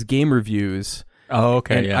Aqualung's Game Reviews. Oh,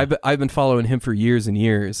 okay. And yeah. I've been following him for years and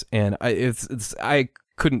years, and I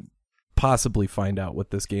couldn't possibly find out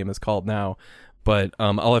what this game is called now, but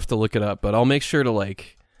I'll have to look it up. But I'll make sure to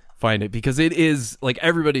like find it because it is like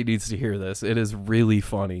everybody needs to hear this. It is really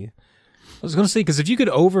funny. I was going to say, because if you could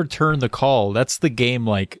overturn the call, that's the game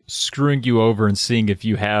like screwing you over and seeing if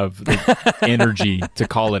you have the energy to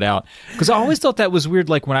call it out. Because I always thought that was weird.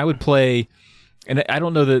 Like when I would play, and I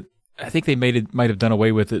don't know that, I think they might have done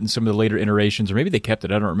away with it in some of the later iterations, or maybe they kept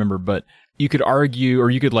it. I don't remember, but you could argue, or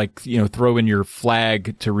you could like, throw in your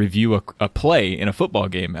flag to review a play in a football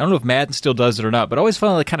game. I don't know if Madden still does it or not, but I always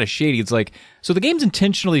found it kind of shady. It's like, so the game's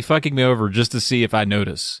intentionally fucking me over just to see if I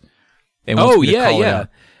notice. Yeah.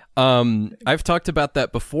 I've talked about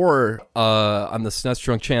that before on the SNES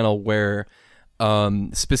Drunk channel, where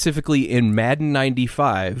specifically in Madden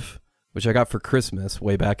 95, which I got for Christmas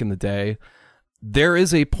way back in the day, there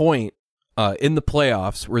is a point in the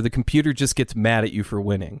playoffs where the computer just gets mad at you for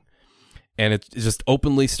winning, and it just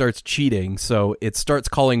openly starts cheating. So it starts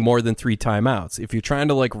calling more than 3 timeouts. If you're trying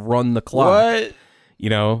to like run the clock,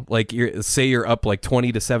 like you're up like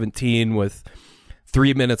 20-17 with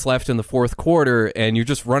 3 minutes left in the fourth quarter, and you're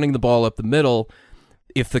just running the ball up the middle.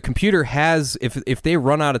 If the computer if they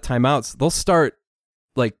run out of timeouts, they'll start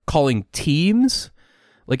like calling teams.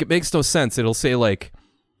 Like it makes no sense. It'll say like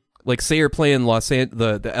say you're playing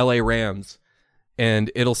the LA Rams,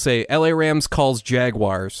 and it'll say LA Rams calls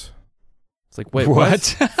Jaguars. It's like, wait,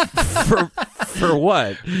 what? For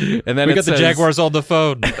what? And then we got the Jaguars on the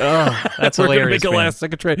phone. Oh, that's we're hilarious. We're gonna make a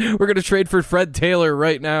last-second trade. We're gonna trade for Fred Taylor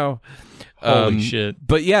right now. Holy shit!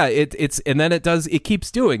 But yeah, it's and then it keeps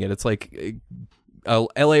doing it. It's like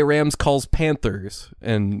L.A. Rams calls Panthers,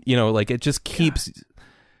 and like it just keeps. God.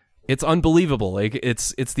 It's unbelievable. Like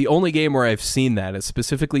it's the only game where I've seen that. It's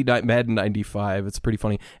specifically Madden 95. It's pretty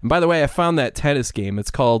funny. And by the way, I found that tennis game.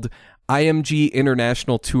 It's called IMG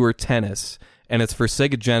International Tour Tennis, and it's for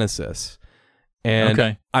Sega Genesis. And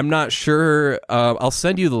okay. I'm not sure. I'll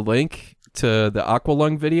send you the link to the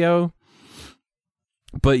Aqualung video.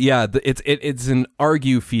 But yeah, it's an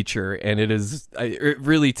argue feature, and it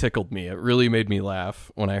really tickled me. It really made me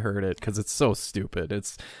laugh when I heard it because it's so stupid.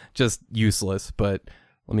 It's just useless. But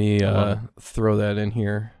let me throw that in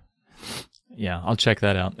here. Yeah, I'll check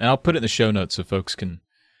that out, and I'll put it in the show notes so folks can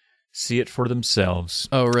see it for themselves.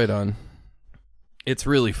 Oh, right on. It's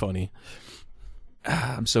really funny.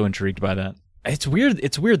 I'm so intrigued by that. It's weird.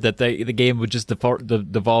 It's weird that the game would just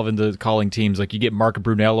devolve into calling teams. Like you get Mark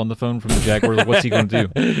Brunell on the phone from the Jaguars. Like, what's he going to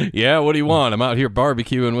do? Yeah, what do you want? I'm out here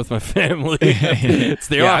barbecuing with my family. It's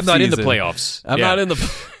the off I'm not season. in the playoffs. I'm not in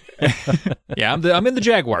the. Yeah, I'm in the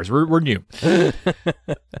Jaguars. We're new.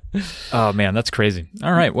 Oh man, that's crazy.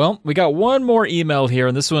 All right, well, we got one more email here,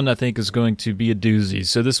 and this one I think is going to be a doozy.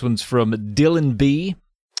 So this one's from Dylan B,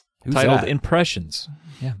 titled that? Impressions.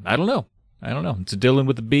 Yeah, I don't know. It's a Dylan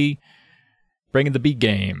with a B. Bringing the B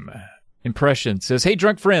game. Impression says, hey,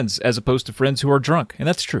 drunk friends, as opposed to friends who are drunk. And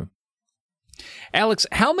that's true. Alex,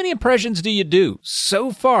 how many impressions do you do?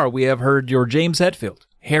 So far, we have heard your James Hetfield,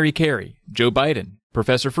 Harry Carey, Joe Biden,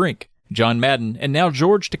 Professor Frink, John Madden, and now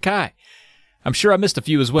George Takei. I'm sure I missed a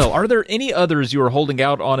few as well. Are there any others you are holding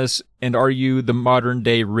out on us, and are you the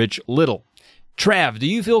modern-day Rich Little? Trav, do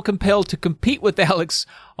you feel compelled to compete with Alex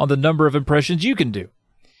on the number of impressions you can do?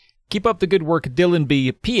 Keep up the good work, Dylan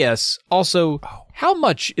B. P.S. Also, how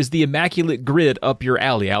much is the Immaculate Grid up your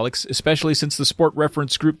alley, Alex? Especially since the Sport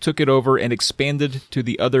Reference Group took it over and expanded to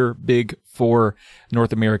the other big four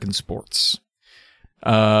North American sports.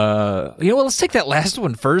 Let's take that last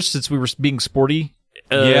one first, since we were being sporty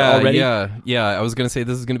already. Yeah. I was going to say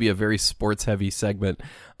this is going to be a very sports-heavy segment.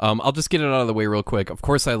 I'll just get it out of the way real quick. Of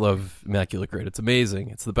course I love Immaculate Grid. It's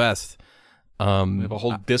amazing. It's the best. We have a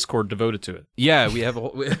whole Discord devoted to it. Yeah, we have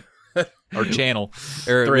our channel.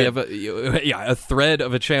 We have a thread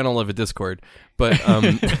of a channel of a Discord. But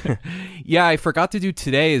yeah, I forgot to do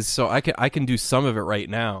today's, so I can do some of it right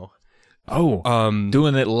now.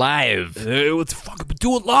 Doing it live. Let's fucking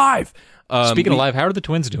do it live. Speaking of live, how are the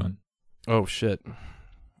Twins doing? Oh shit,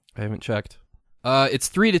 I haven't checked. It's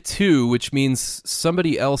 3-2, which means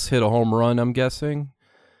somebody else hit a home run, I'm guessing.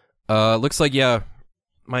 Looks like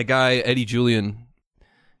my guy Eddie Julian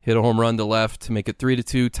hit a home run to left to make it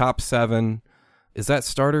 3-2, top 7. Is that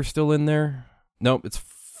starter still in there? Nope, it's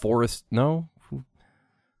Forrest. No?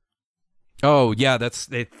 Oh, yeah,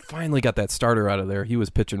 they finally got that starter out of there. He was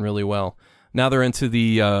pitching really well. Now they're into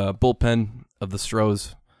the bullpen of the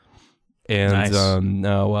Stros. And nice.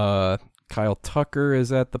 Now Kyle Tucker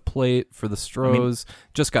is at the plate for the Stros.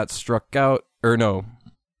 Just got struck out. Or no.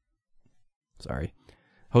 Sorry.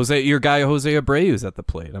 Your guy Jose Abreu is at the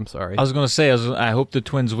plate. I'm sorry. I was going to say, I hope the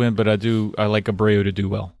Twins win, but I like Abreu to do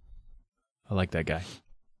well. I like that guy.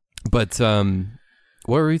 But what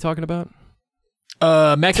were we talking about?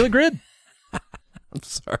 Immaculate Grid. I'm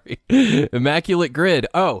sorry. Immaculate Grid.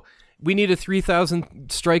 Oh, we need a 3,000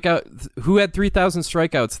 strikeout. Who had 3,000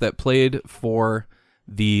 strikeouts that played for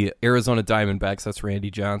the Arizona Diamondbacks? That's Randy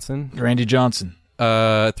Johnson. 3,000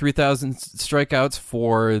 strikeouts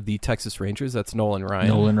for the Texas Rangers. That's Nolan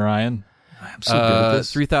Ryan. I'm so good at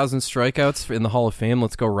this. 3,000 strikeouts in the Hall of Fame.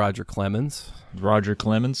 Let's go Roger Clemens.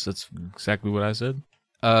 That's exactly what I said.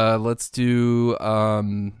 Let's do...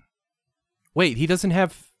 Wait, he doesn't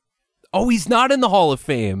have... Oh, he's not in the Hall of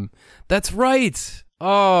Fame. That's right.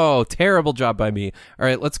 Oh, terrible job by me. All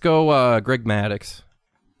right, let's go Greg Maddux.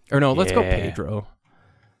 Or no, let's go Pedro.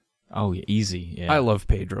 Oh, yeah, easy. Yeah. I love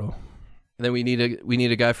Pedro. And then we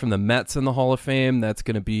need a guy from the Mets in the Hall of Fame. That's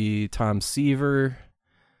going to be Tom Seaver.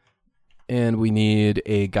 And we need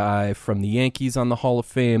a guy from the Yankees on the Hall of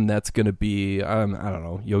Fame. That's going to be, I don't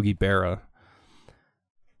know, Yogi Berra.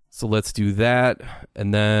 So let's do that.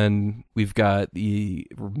 And then we've got the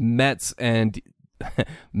Mets and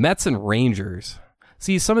Rangers.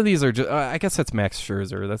 See, some of these are just, I guess that's Max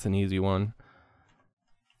Scherzer. That's an easy one.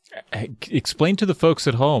 Explain to the folks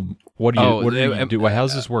at home. What do you do? How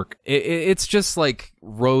does this work? It's just like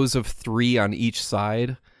rows of 3 on each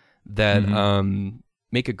side that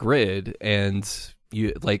make a grid, and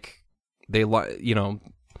I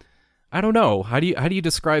don't know. How do you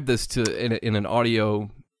describe this in an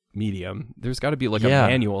audio medium. There's got to be like a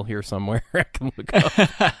manual here somewhere I can look up.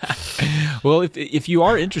 Well, if you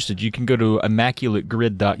are interested, you can go to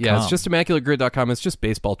ImmaculateGrid.com. Yeah, it's just ImmaculateGrid.com. It's just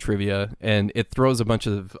baseball trivia, and it throws a bunch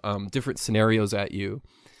of different scenarios at you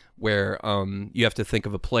where you have to think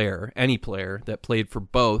of a player, any player, that played for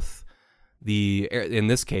both in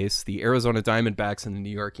this case, the Arizona Diamondbacks and the New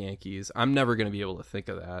York Yankees. I'm never going to be able to think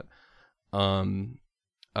of that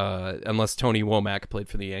unless Tony Womack played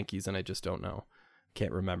for the Yankees, and I just don't know.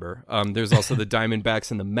 Can't remember. There's also the Diamondbacks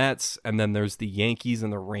and the Mets, and then there's the Yankees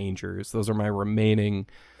and the Rangers. Those are my remaining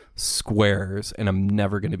squares, and I'm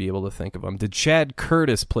never going to be able to think of them. Did Chad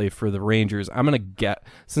Curtis play for the Rangers? I'm going to get,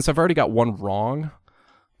 since I've already got one wrong,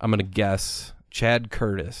 I'm going to guess Chad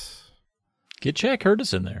Curtis. Get Chad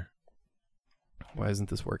Curtis in there. Why isn't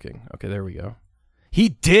this working? Okay, there we go. He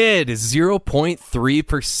did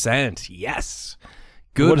 0.3%. Yes.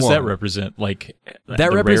 Good. What does that represent? Like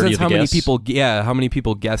that represents how many people. Yeah, how many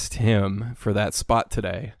people guessed him for that spot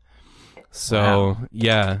today. So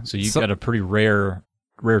wow. So you got a pretty rare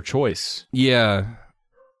choice. Yeah.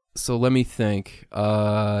 So let me think.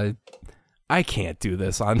 I can't do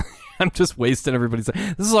this. I'm just wasting everybody's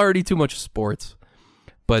time. This is already too much sports.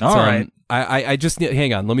 But all right. I just need,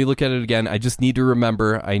 hang on. Let me look at it again. I just need to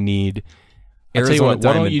remember. I need Arizona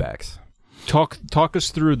Diamondbacks. Talk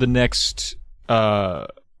us through the next. Talk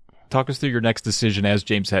us through your next decision as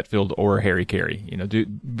James Hetfield or Harry Carey.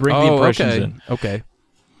 Bring the impressions in. Okay.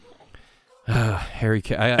 Harry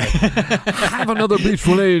Carey. Have another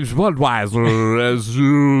beautiful age, Budweiser, as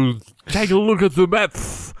you take a look at the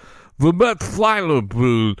Mets. The Mets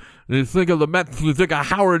lineup. You think of the Mets, you think of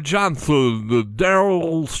Howard Johnson, the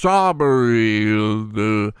Darryl Strawberry,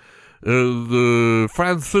 the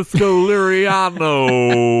Francisco Liriano.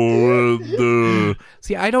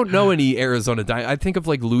 See, I don't know any Arizona I think of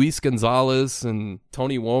like Luis Gonzalez and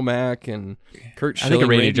Tony Womack and Kurt Schilling. I think of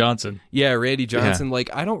Randy Johnson. Yeah, Randy Johnson. Yeah. Like,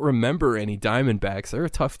 I don't remember any Diamondbacks. They're a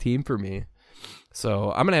tough team for me.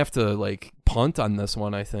 So I'm going to have to like punt on this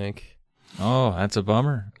one, I think. Oh, that's a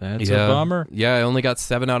bummer. That's a bummer. Yeah, I only got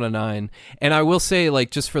 7 out of 9. And I will say, like,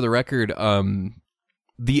 just for the record,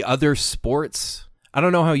 the other sports, I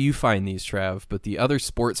don't know how you find these, Trav, but the other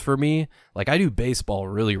sports for me, like, I do baseball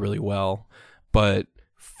really, really well, but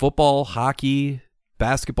football, hockey,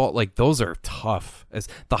 basketball, like, those are tough. As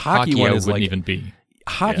the hockey one is like, even be.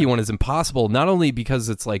 Hockey one is impossible, not only because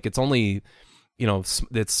it's like, it's only,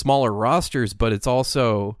 it's smaller rosters, but it's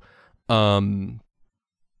also,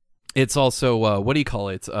 what do you call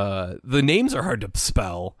it? The names are hard to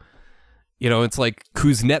spell. It's like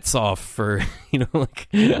Kuznetsov for, like,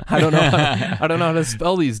 I don't know how to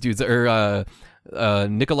spell these dudes. Or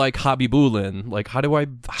Nikolai Khabibulin. Like, how do I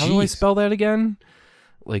spell that again?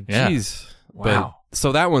 Like, geez. Wow. But,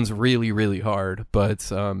 so that one's really, really hard. But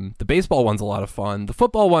the baseball one's a lot of fun. The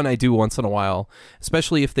football one I do once in a while,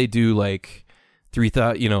 especially if they do like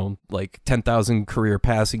 3,000, like 10,000 career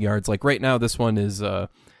passing yards. Like right now, this one is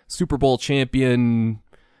Super Bowl champion.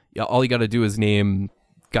 Yeah, all you got to do is name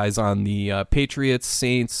guys on the Patriots,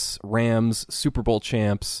 Saints, Rams, Super Bowl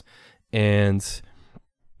champs, and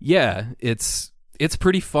yeah, it's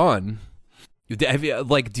pretty fun. Do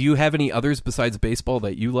you have any others besides baseball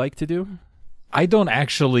that you like to do? I don't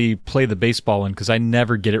actually play the baseball one because I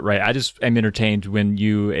never get it right. I just am entertained when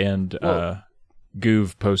you and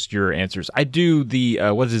Goov post your answers. I do the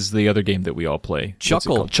what is the other game that we all play?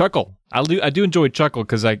 Chuckle. Chuckle. I do enjoy Chuckle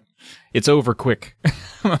because it's over quick.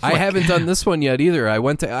 I haven't done this one yet either.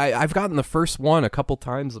 I've gotten the first one a couple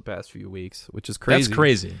times the past few weeks, which is crazy. That's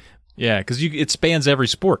crazy. Yeah, because it spans every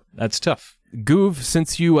sport. That's tough. Goov,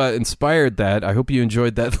 since you inspired that, I hope you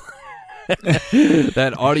enjoyed that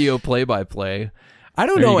that audio play-by-play. I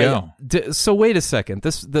don't know. So wait a second.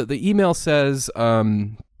 The email says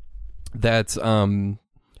that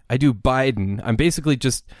I do Biden. I'm basically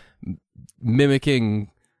just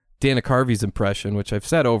mimicking Dana Carvey's impression, which I've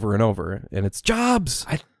said over and over, and it's Jobs.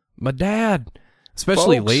 My dad,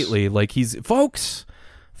 especially lately, like he's folks.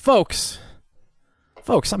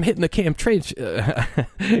 I'm hitting the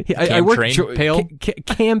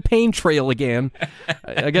campaign trail again.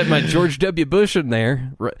 I got my George W. Bush in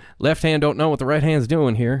there. Left hand don't know what the right hand's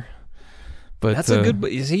doing here. But that's a good.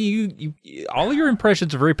 You see, all your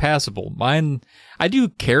impressions are very passable. Mine, I do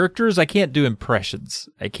characters. I can't do impressions.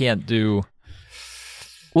 I can't do.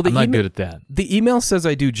 Well, I'm not good at that. The email says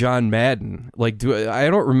I do John Madden. Like, I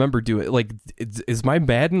don't remember doing it. Like, is my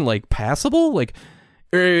Madden like passable? Like,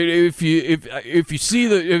 if you see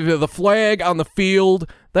the flag on the field,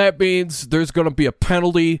 that means there's going to be a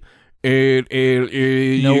penalty. And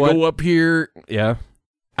you go up here. Yeah.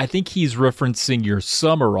 I think he's referencing your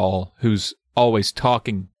Summerall, who's always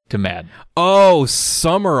talking to Madden? Oh,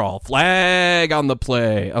 Summerall, flag on the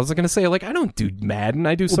play. I was going to say, like, I don't do Madden.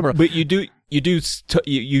 I do Summerall. But you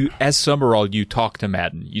as Summerall, you talk to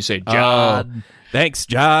Madden. You say, John. Thanks,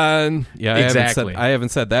 John. Yeah, exactly. I haven't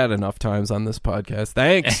said that enough times on this podcast.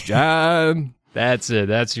 Thanks, John. That's it.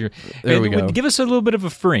 That's your. There we go. Give us a little bit of a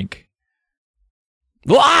frink.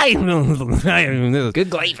 Good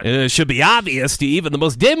grief. It should be obvious to even the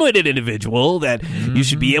most dim-witted individual that you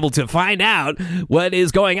should be able to find out what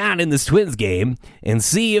is going on in this Twins game and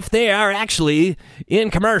see if they are actually in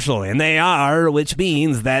commercial. And they are, which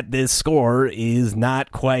means that this score is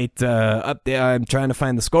not quite up there. I'm trying to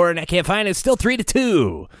find the score, and I can't find it. It's still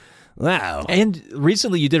 3-2. Wow. And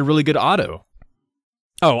recently you did a really good auto.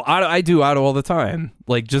 Oh, auto, I do auto all the time.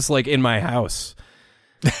 Like, just like in my house.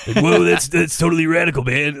 Like, whoa, that's totally radical,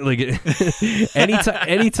 man. Like,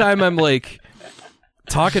 anytime I'm like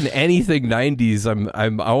talking anything 90s,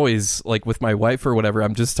 I'm always like with my wife or whatever.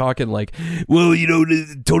 I'm just talking like, well,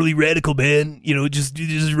 totally radical, man. Just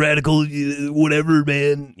radical, whatever,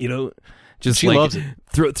 man. Just she like, loves it.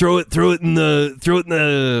 Throw it in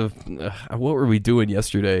the. What were we doing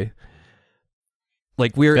yesterday?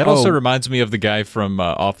 Like that also reminds me of the guy from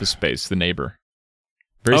Office Space, the neighbor.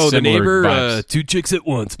 Very the neighbor, vibes. 2 chicks at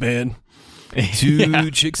once, man.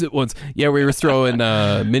 2 chicks at once. Yeah, we were throwing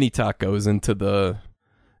mini tacos into the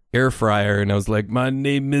air fryer, and I was like, my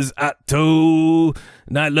name is Otto,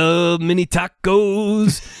 and I love mini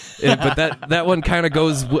tacos. But that one kind of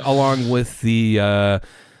goes along with the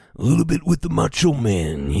a little bit with the Macho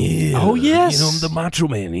Man. Yeah. Oh, yes. I'm the Macho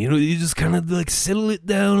Man. You just kind of like settle it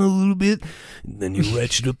down a little bit, and then you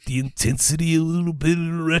ratchet up the intensity a little bit,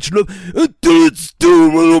 and ratchet up until it's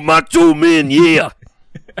still little Macho Man. Yeah.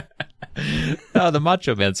 The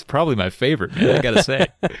Macho Man's probably my favorite, man, I gotta say.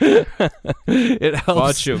 It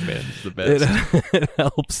helps. Macho Man's the best.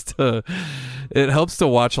 It helps to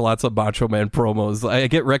watch lots of Macho Man promos. I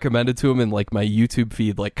get recommended to him in like my YouTube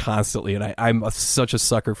feed like constantly, and I'm such a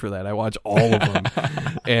sucker for that. I watch all of them,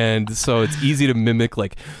 and so it's easy to mimic,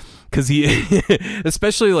 like, because he,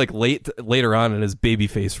 especially like later on in his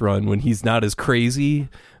babyface run when he's not as crazy,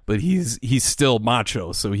 but he's still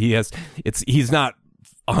macho. So he's not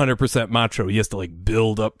 100% macho. He has to like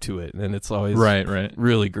build up to it, and it's always right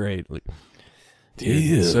really great. Like,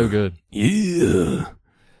 dude, so good. Yeah.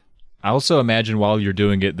 I also imagine while you're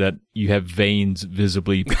doing it that you have veins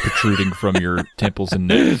visibly protruding from your temples and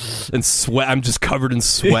neck. And sweat. I'm just covered in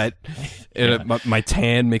sweat. And my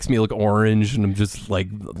tan makes me look orange, and I'm just like,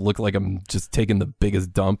 look like I'm just taking the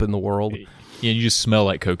biggest dump in the world. Yeah, you just smell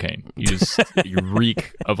like cocaine. You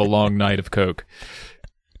reek of a long night of coke.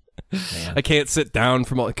 Man. I can't sit down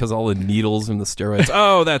because all the needles and the steroids.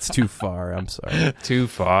 Oh, that's too far. I'm sorry. Too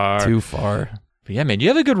far. But yeah, man, you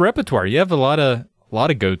have a good repertoire. You have a lot of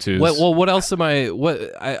go-tos. Well, what else am I?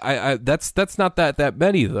 That's not that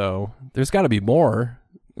many though. There's got to be more.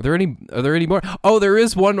 Are there any more? Oh, there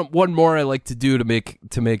is one more I like to do to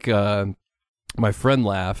make my friend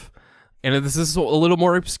laugh. And this is a little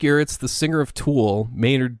more obscure. It's the singer of Tool,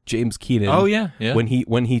 Maynard James Keenan. Oh yeah.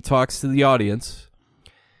 When he talks to the audience,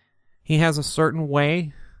 he has a certain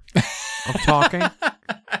way of talking,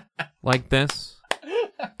 like this,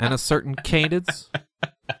 and a certain cadence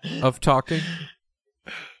of talking.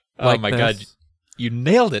 Oh my God, you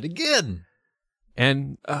nailed it again.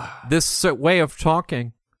 And this way of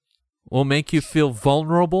talking will make you feel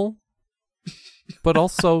vulnerable, but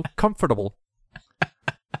also comfortable.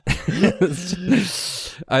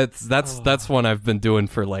 That's one I've been doing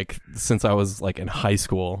for like since I was like in high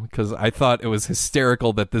school, because I thought it was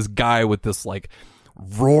hysterical that this guy with this like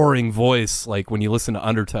roaring voice, like when you listen to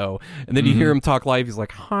Undertow, and then you hear him talk live, he's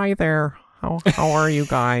like, "Hi there, how are you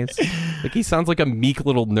guys?" Like he sounds like a meek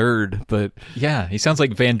little nerd, but yeah, he sounds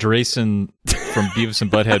like Van Drayson from Beavis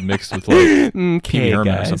and Butthead mixed with like Pee Wee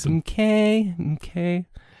Herman or something. Okay.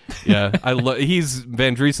 Yeah, he's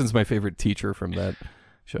Van Driesen's my favorite teacher from that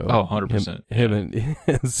show. Oh, 100%. Him and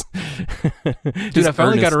his dude, I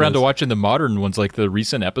finally got around to watching the modern ones, like the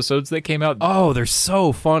recent episodes that came out. Oh, they're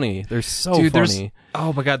so funny. Funny.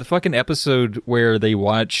 Oh my God, the fucking episode where they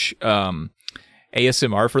watch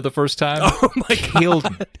ASMR for the first time. Oh my killed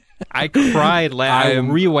God. Me. I cried. I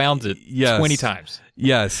rewound it 20 times.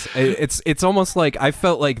 Yes, it's almost like I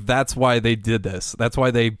felt like that's why they did this. That's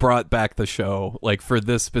why they brought back the show, like for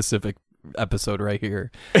this specific episode right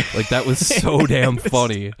here. Like that was so damn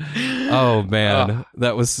funny. Oh man,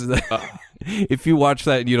 that was. If you watch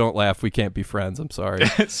that and you don't laugh, we can't be friends. I'm sorry.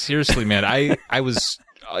 Seriously, man. I was.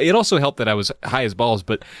 It also helped that I was high as balls,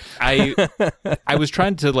 but I was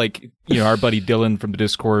trying to, like, our buddy Dylan from the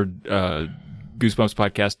Discord Goosebumps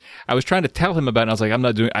podcast. I was trying to tell him about it. And I was like, I'm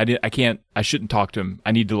not doing. I shouldn't talk to him.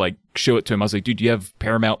 I need to like show it to him. I was like, dude, do you have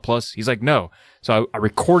Paramount Plus? He's like, no. So I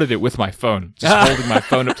recorded it with my phone, just holding my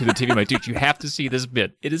phone up to the TV. I'm like, dude, you have to see this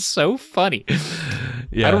bit. It is so funny.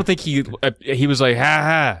 Yeah. I don't think he was like, ha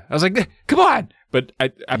ha. I was like, come on. But I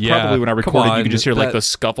probably, when I recorded, you could just hear like the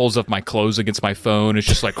scuffles of my clothes against my phone. It's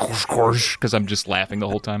just like, because I'm just laughing the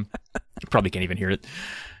whole time. You probably can't even hear it.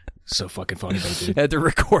 So fucking funny, though, dude. You had to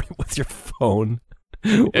record it with your phone.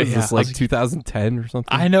 Was this like 2010 or something?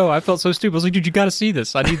 I know. I felt so stupid. I was like, dude, you got to see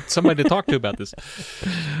this. I need somebody to talk to about this.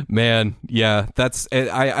 Man, yeah,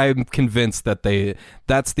 I'm convinced that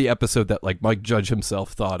that's the episode that like Mike Judge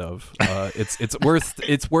himself thought of. It's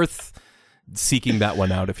worth seeking that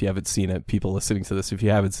one out if you haven't seen it. People listening to this, if you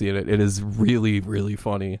haven't seen it, it is really, really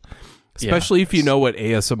funny. Especially if you know what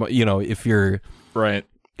ASMR,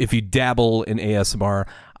 if you dabble in ASMR.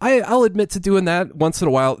 I'll admit to doing that once in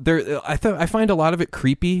a while. I find a lot of it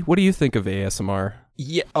creepy. What do you think of ASMR?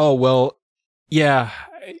 Yeah. Oh, well, yeah.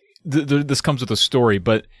 This comes with a story,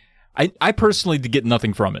 but I personally get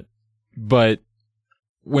nothing from it. But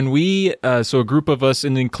when so a group of us,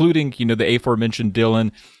 and including, the aforementioned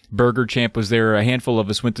Dylan, Burger Champ was there. A handful of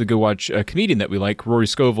us went to go watch a comedian that we like, Rory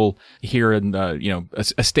Scovel, here in,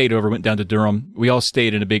 a state over, went down to Durham. We all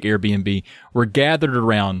stayed in a big Airbnb. We're gathered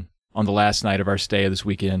around on the last night of our stay this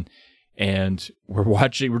weekend, and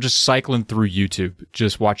we're just cycling through YouTube,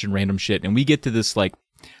 just watching random shit. And we get to this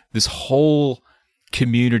whole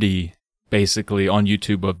community basically on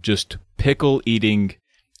YouTube of just pickle eating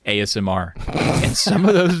ASMR. And some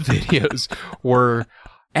of those videos were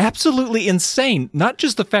absolutely insane. Not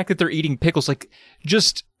just the fact that they're eating pickles, like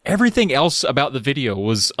just everything else about the video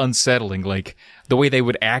was unsettling. Like the way they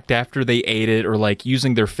would act after they ate it, or like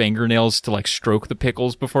using their fingernails to like stroke the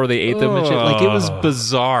pickles before they ate them and shit. Like it was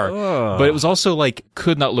bizarre, but it was also like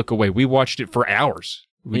could not look away. We watched it for hours.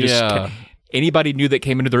 Anybody new that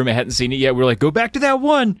came into the room and hadn't seen it yet, we were like, go back to that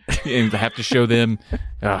one, and have to show them.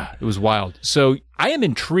 It was wild. So I am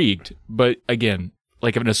intrigued, but again,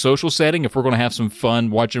 like in a social setting, if we're going to have some fun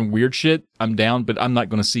watching weird shit, I'm down, but I'm not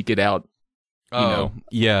going to seek it out.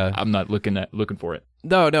 Yeah, I'm not looking for it.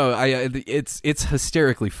 No, it's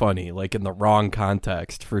hysterically funny, like in the wrong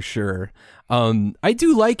context for sure. I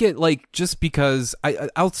do like it, like just because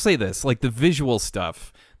I'll say this, like the visual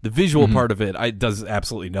stuff, the visual part of it, does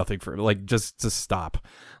absolutely nothing for like just to stop,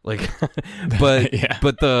 like, but yeah.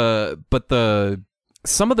 but the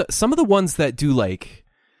some of the ones that do like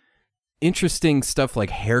interesting stuff like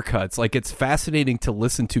haircuts, like it's fascinating to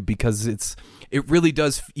listen to because it really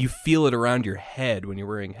does, you feel it around your head when you're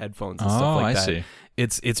wearing headphones and stuff like that. I see.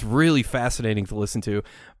 It's really fascinating to listen to.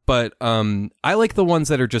 But I like the ones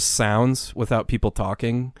that are just sounds without people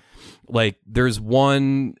talking. Like there's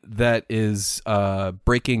one that is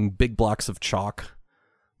breaking big blocks of chalk.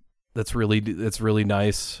 That's really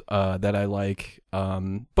nice, that I like.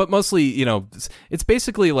 But mostly, it's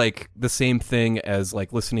basically like the same thing as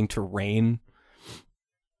like listening to rain.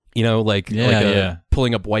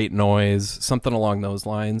 Pulling up white noise, something along those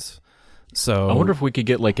lines. So I wonder if we could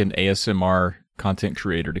get like an ASMR content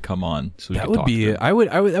creator to come on. So that would be,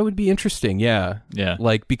 that would be interesting. Yeah. Yeah.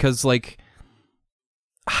 Like, because like,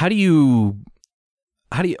 how do you,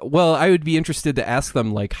 well, I would be interested to ask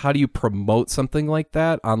them, like, how do you promote something like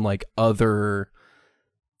that on like other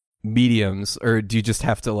mediums, or do you just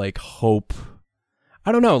have to like hope?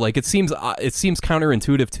 I don't know. Like, it seems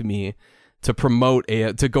counterintuitive to me to promote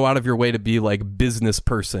to go out of your way to be like business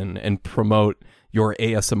person and promote your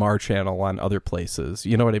ASMR channel on other places.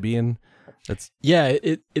 You know what I mean?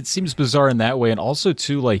 It seems bizarre in that way. And also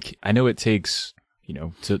too, like, I know it takes,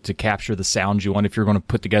 to capture the sounds you want. If you're going to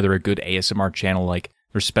put together a good ASMR channel, like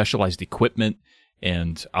there's specialized equipment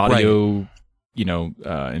and audio,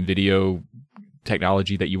 right, and video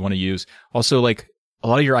technology that you want to use. Also, like a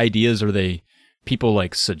lot of your ideas, are they people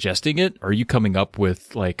like suggesting it? Or are you coming up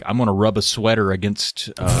with like, I'm going to rub a sweater against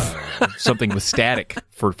something with static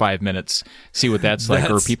for 5 minutes, see what that's like?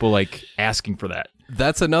 Or are people like asking for that?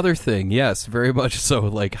 That's another thing. Yes, very much so.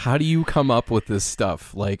 Like, how do you come up with this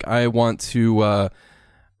stuff? Like, I want to,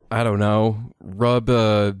 I don't know, rub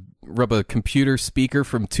a computer speaker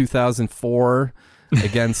from 2004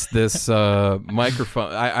 against this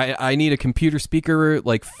microphone. I need a computer speaker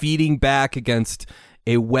like feeding back against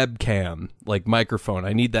a webcam like microphone.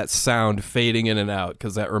 I need that sound fading in and out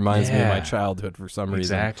because that reminds me of my childhood for some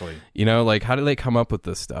reason. Exactly. Like, how do they come up with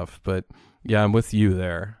this stuff? But yeah, I'm with you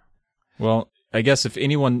there. Well, I guess if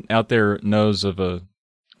anyone out there knows of a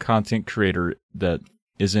content creator that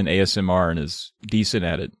is in ASMR and is decent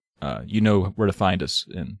at it, you know where to find us,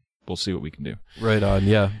 and we'll see what we can do. Right on,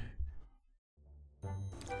 yeah.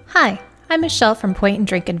 Hi, I'm Michelle from Point and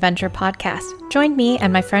Drink Adventure podcast. Join me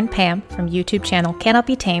and my friend Pam from YouTube channel Cannot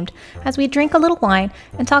Be Tamed as we drink a little wine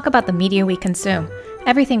and talk about the media we consume.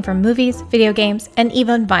 Everything from movies, video games, and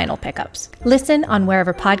even vinyl pickups. Listen on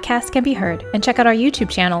wherever podcasts can be heard and check out our YouTube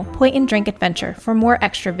channel, Point and Drink Adventure, for more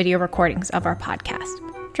extra video recordings of our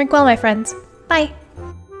podcast. Drink well, my friends. Bye.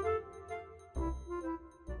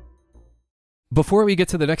 Before we get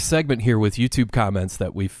to the next segment here with YouTube comments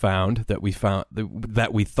that we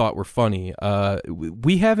thought were funny,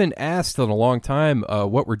 we haven't asked in a long time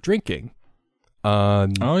what we're drinking.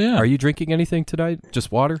 Oh yeah, are you drinking anything tonight?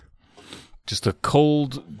 Just water? Just a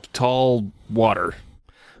cold, tall water.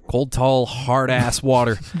 Cold, tall, hard ass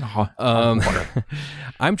water. Water.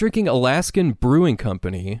 I'm drinking Alaskan Brewing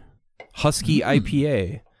Company Husky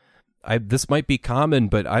IPA. This might be common,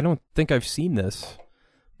 but I don't think I've seen this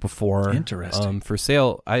before. Interesting. For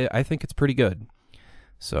sale. I think it's pretty good.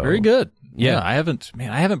 So very good. Yeah. I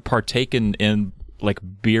haven't partaken in like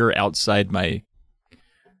beer outside my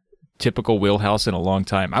typical wheelhouse in a long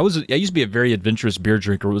time. I used to be a very adventurous beer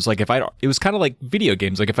drinker. It was like it was kind of like video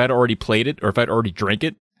games. Like if I'd already played it or if I'd already drank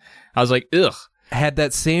it, I was like, ugh. Had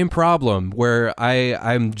that same problem where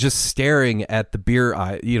I'm just staring at the beer,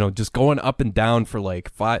 just going up and down for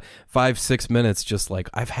like 5-6 minutes, just like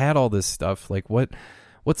I've had all this stuff. Like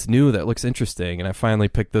what's new that looks interesting? And I finally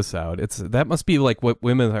picked this out. That must be like what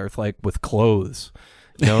women are like with clothes.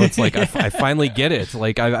 It's like I finally get it.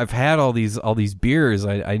 Like I've had all these beers.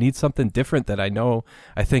 I need something different that I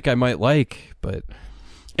think I might like. But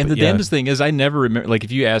the damnest thing is I never remember. Like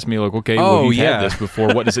if you ask me, like, okay, well, you've had this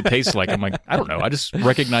before. What does it taste like? I'm like, I don't know. I just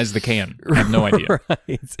recognize the can. I have no idea.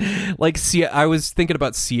 Right. Like I was thinking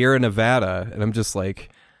about Sierra Nevada, and I'm just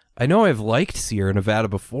like, I know I've liked Sierra Nevada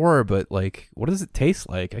before, but like, what does it taste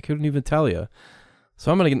like? I couldn't even tell you.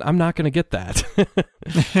 So I'm not gonna get that.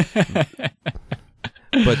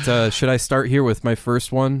 But should I start here with my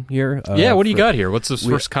first one here? Yeah, what do you got here? What's this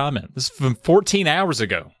first comment? This is from 14 hours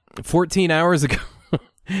ago. 14 hours ago.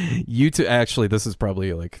 Actually, this is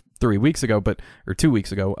probably like 3 weeks ago, or 2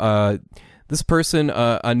 weeks ago. This person,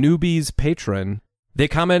 a newbie's patron, they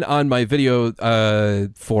comment on my video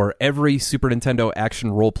for every Super Nintendo action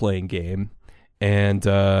role-playing game, and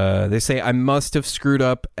they say, I must have screwed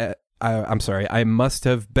up I must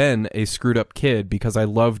have been a screwed up kid because I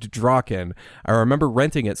loved Draken. I remember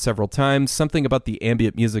renting it several times, something about the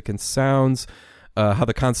ambient music and sounds, how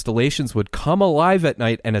the constellations would come alive at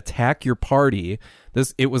night and attack your party.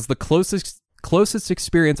 It was the closest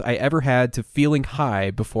experience I ever had to feeling high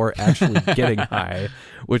before actually getting high,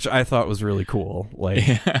 which I thought was really cool. Like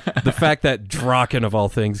the fact that Draken of all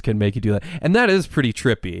things can make you do that. And that is pretty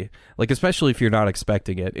trippy, like especially if you're not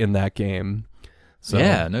expecting it in that game. So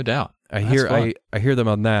yeah, no doubt. I hear them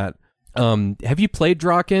on that. Have you played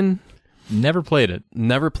Draken? Never played it.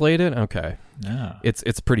 Never played it? Okay. No.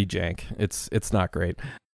 It's pretty jank. It's not great.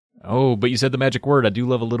 Oh, but you said the magic word. I do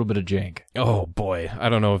love a little bit of jank. Oh boy, I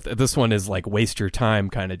don't know if this one is like waste your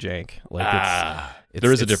time kind of jank. Like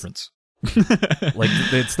there is a difference. Like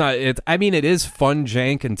it's not. I mean, it is fun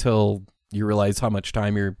jank until you realize how much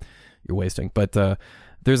time you're wasting. But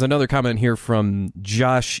there's another comment here from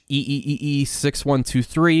Josh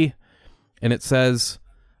EEE6123, and it says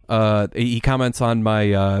he comments on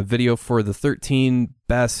my video for the 13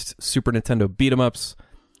 best Super Nintendo beat 'em ups.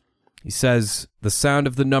 He says the sound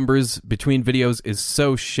of the numbers between videos is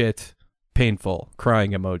so shit, painful. Crying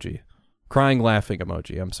emoji, crying laughing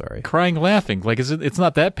emoji. I'm sorry. Crying laughing. Like it's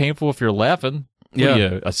not that painful if you're laughing. What are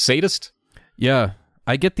you, a sadist? Yeah,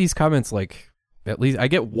 I get these comments like. At least I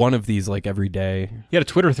get one of these like every day. You had a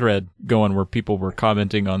Twitter thread going where people were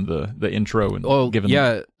commenting on the intro and giving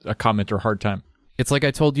a commenter a hard time. It's like I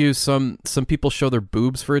told you, some people show their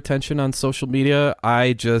boobs for attention on social media.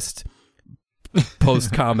 I just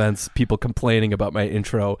post comments, people complaining about my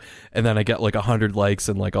intro, and then I get like 100 likes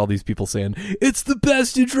and like all these people saying, it's the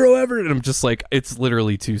best intro ever. And I'm just like, it's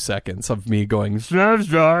literally 2 seconds of me going,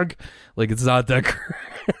 dog. Like it's not that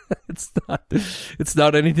it's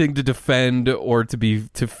not anything to defend or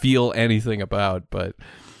to feel anything about, but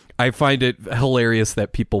I find it hilarious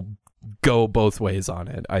that people go both ways on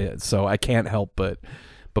it. So I can't help but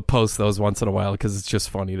post those once in a while because it's just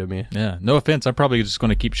funny to me. Yeah, no offense. I'm probably just going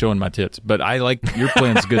to keep showing my tits, but I like your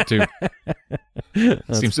plan's good too.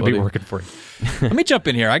 Seems to be working for you. Let me jump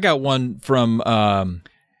in here. I got one from.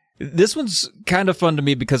 This one's kind of fun to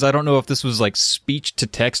me because I don't know if this was like speech to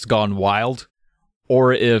text gone wild,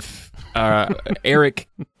 or if Eric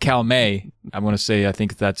Calme, I'm going to say, I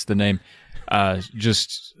think that's the name.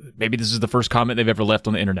 Just maybe this is the first comment they've ever left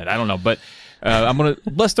on the internet. I don't know, but I'm going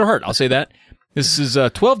to bless their heart. I'll say that. This is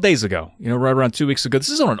 12 days ago, right around 2 weeks ago. This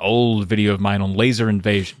is on an old video of mine on Laser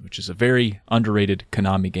Invasion, which is a very underrated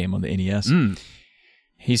Konami game on the NES.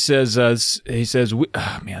 He says, oh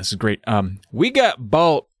man, this is great. We got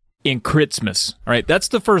bought in Christmas. All right, that's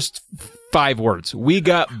the first 5 words. We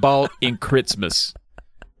got bought in Christmas.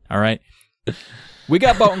 All right. We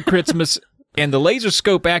got bought in Christmas, and the laser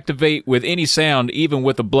scope activate with any sound, even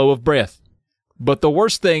with a blow of breath. But the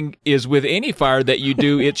worst thing is with any fire that you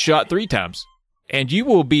do, it's shot 3 times. And you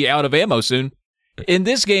will be out of ammo soon. In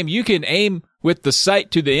this game, you can aim with the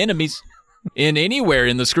sight to the enemies in anywhere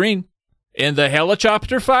in the screen. In the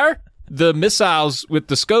helicopter fire, the missiles with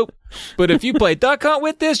the scope. But if you play duck hunt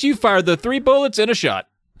with this, you fire the 3 bullets in a shot.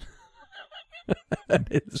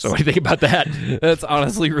 So what do you think about that? That's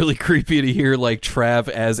honestly really creepy to hear, like Trav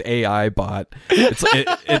as AI bot.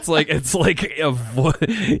 It's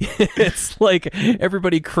like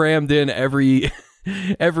everybody crammed in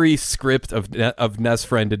every script of Nest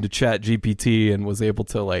Friend into Chat GPT and was able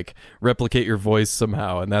to like replicate your voice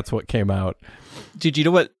somehow, and that's what came out. Dude, you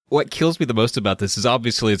know what kills me the most about this is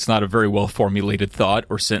obviously it's not a very well formulated thought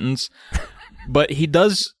or sentence, but he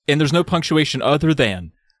does, and there's no punctuation other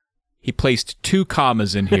than he placed 2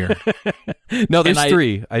 commas in here. No, there's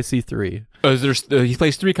 3. I see 3. He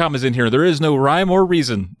placed 3 commas in here. There is no rhyme or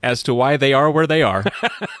reason as to why they are where they are.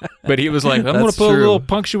 But he was like, I'm going to put a little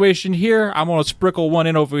punctuation here. I'm going to sprinkle one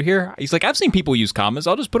in over here. He's like, I've seen people use commas.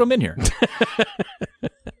 I'll just put them in here.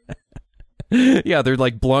 Yeah, they're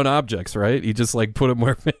like blown objects, right? You just like put them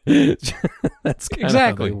where. That's kind of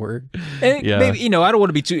how they work. And maybe, I don't want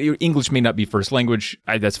to be too. English may not be first language.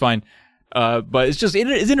 That's fine. But it's just, it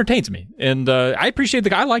entertains me. And I appreciate the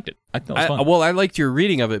guy. I liked it. I thought it was fun. Well, I liked your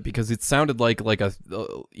reading of it because it sounded like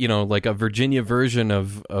a Virginia version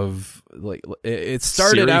of like, it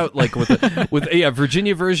started Siri. out like with a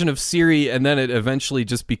Virginia version of Siri, and then it eventually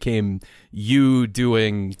just became you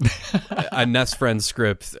doing a Nest Friend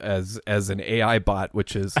script as an AI bot,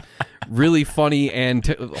 which is really funny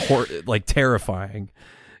and terrifying.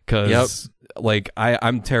 Because like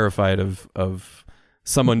I'm terrified of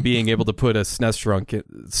someone being able to put a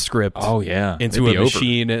SNES script into a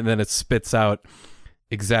machine, and then it spits out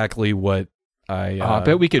exactly what I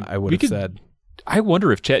bet we could have said. I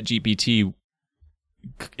wonder if ChatGPT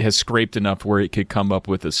has scraped enough where it could come up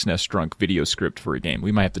with a SNES drunk video script for a game.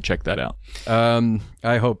 We might have to check that out.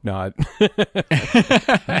 I hope not.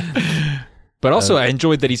 But also, I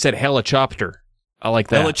enjoyed that he said helicopter. I like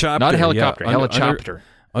that. Helicopter, not helicopter. Yeah. Helicopter.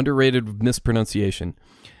 Underrated mispronunciation.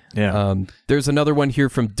 Yeah. There's another one here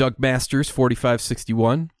from Doug Masters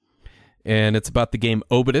 4561, and it's about the game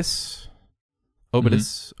Obidus.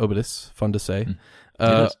 Obidus, fun to say.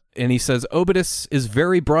 And he says Obidus is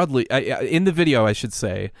very broadly in the video. I should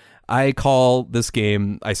say I call this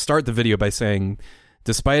game. I start the video by saying,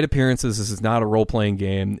 despite appearances, this is not a role-playing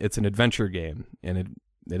game. It's an adventure game, and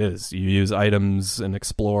it is. You use items and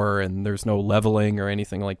explore, and there's no leveling or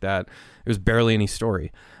anything like that. There's barely any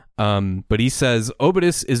story. But he says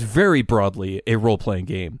Obidus is very broadly a role-playing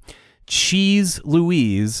game. Cheese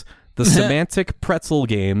Louise, the semantic pretzel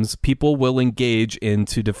games people will engage in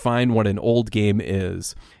to define what an old game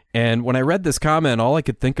is. And when I read this comment, all I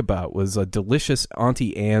could think about was a delicious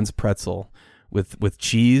Auntie Anne's pretzel with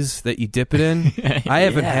cheese that you dip it in. I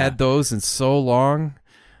haven't had those in so long.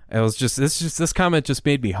 This comment just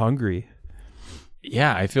made me hungry.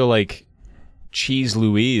 Yeah, I feel like Cheese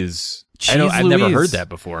Louise. I've never heard that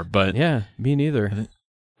before, but yeah, me neither.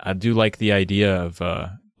 I do like the idea of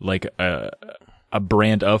like a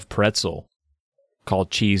brand of pretzel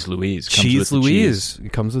called Cheese Louise. Cheese Louise.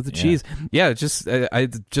 It comes with the cheese. Yeah, I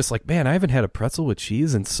just like, man, I haven't had a pretzel with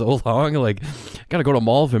cheese in so long. Like, gotta go to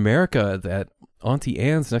Mall of America, that Auntie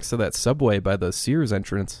Anne's next to that Subway by the Sears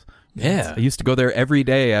entrance. Yeah, I used to go there every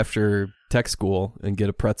day after tech school and get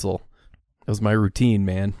a pretzel. That was my routine,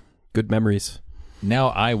 man. Good memories. Now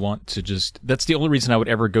I want to that's the only reason I would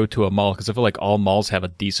ever go to a mall, because I feel like all malls have a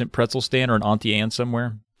decent pretzel stand or an Auntie Anne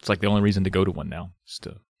somewhere. It's like the only reason to go to one now.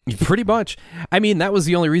 Pretty much. I mean, that was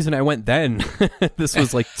the only reason I went then. This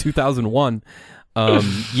was like 2001.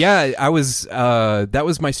 Yeah, I was, that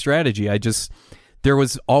was my strategy. There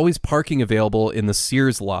was always parking available in the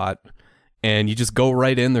Sears lot, and you just go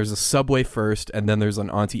right in. There's a Subway first, and then there's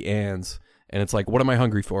an Auntie Anne's. And it's like, what am I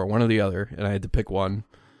hungry for? One or the other. And I had to pick one.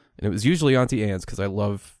 And it was usually Auntie Anne's because I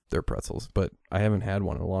love their pretzels, but I haven't had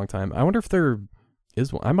one in a long time. I wonder if there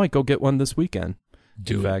is one. I might go get one this weekend.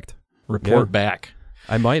 In fact. Report back.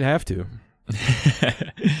 I might have to.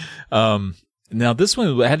 Now, this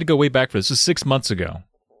one, I had to go way back for this. This was 6 months ago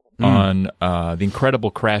on the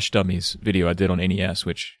Incredible Crash Dummies video I did on NES,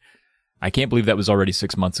 which I can't believe that was already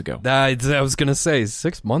 6 months ago. I was going to say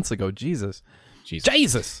 6 months ago. Jesus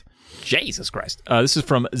Christ. This is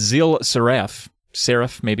from Zil Seraph,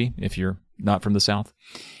 maybe, if you're not from the South.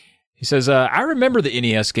 He says, I remember the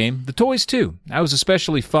NES game, the toys too. I was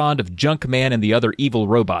especially fond of Junkman and the other evil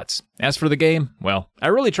robots. As for the game, well, I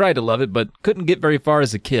really tried to love it, but couldn't get very far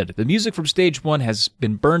as a kid. The music from Stage 1 has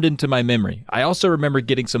been burned into my memory. I also remember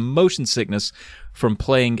getting some motion sickness from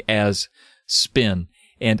playing as Spin.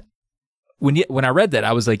 And when I read that,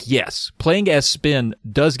 I was like, yes, playing as Spin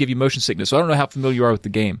does give you motion sickness. So I don't know how familiar you are with the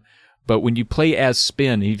game, but when you play as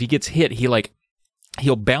Spin, if he gets hit,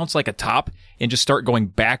 he'll bounce like a top and just start going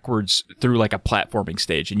backwards through like a platforming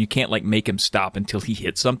stage. And you can't like make him stop until he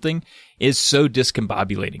hits something. It's so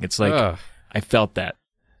discombobulating. It's like, I felt that.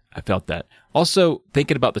 Also,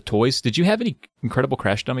 thinking about the toys, did you have any Incredible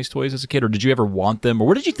Crash Dummies toys as a kid, or did you ever want them? Or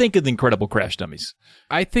what did you think of the Incredible Crash Dummies?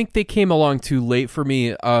 I think they came along too late for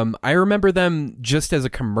me. I remember them just as a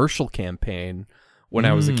commercial campaign when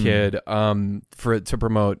I was a kid, to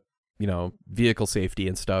promote, vehicle safety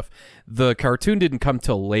and stuff. The cartoon didn't come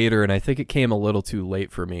till later, and I think it came a little too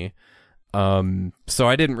late for me. So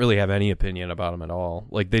I didn't really have any opinion about them at all.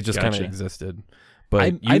 Like, they just kind of existed.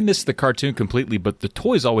 But I missed the cartoon completely, but the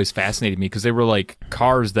toys always fascinated me because they were like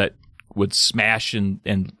cars that would smash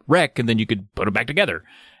and wreck, and then you could put them back together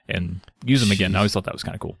and use them again. I always thought that was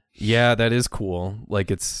kind of cool. Yeah, that is cool. Like,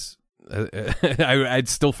 it's I'd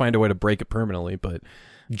still find a way to break it permanently, but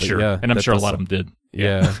sure. Yeah, and I'm sure a lot of them did.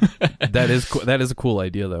 Yeah. That is cool. That is a cool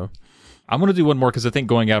idea, though. I'm going to do one more because I think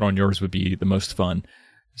going out on yours would be the most fun.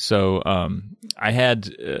 So I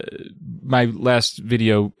had my last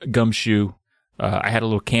video, Gumshoe. I had a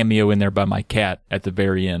little cameo in there by my cat at the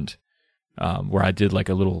very end, where I did like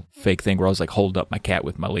a little fake thing where I was like holding up my cat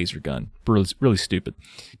with my laser gun. Really stupid.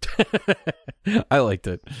 I liked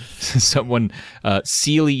it. Someone,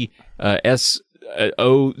 Sealy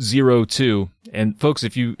S002, and folks,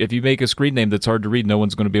 if you make a screen name that's hard to read, no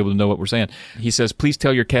one's going to be able to know what we're saying. He says, "Please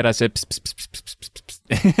tell your cat I said pss, pss, pss, pss, pss,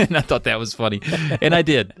 pss." And I thought that was funny, and I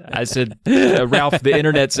did. I said, "Ralph, the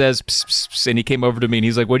internet says pss, pss, pss," and he came over to me and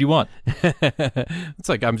he's like, "What do you want?" It's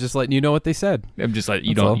like, I'm just letting you know what they said. I'm just like,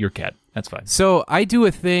 you don't, your cat. That's fine. So I do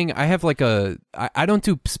a thing. I have like I don't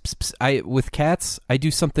do pss, pss, pss. With cats, I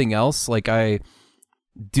do something else. Like, I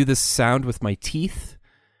do this sound with my teeth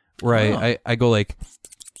where I go like,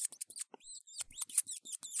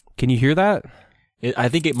 can you hear that? I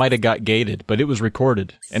think it might have got gated, but it was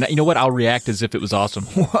recorded. And you know what? I'll react as if it was awesome.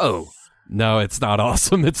 Whoa. No, it's not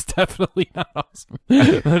awesome. It's definitely not awesome.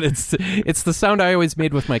 But it's the sound I always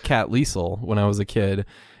made with my cat Liesel when I was a kid.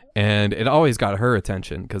 And it always got her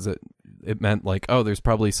attention because it meant like, oh, there's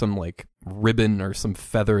probably some like ribbon or some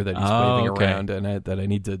feather that he's waving around and that I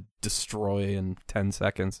need to destroy in 10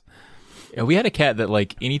 seconds. Yeah, we had a cat that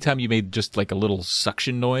like anytime you made just like a little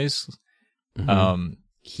suction noise,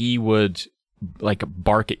 he would like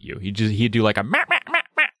bark at you. He'd do like a meh, meh, meh,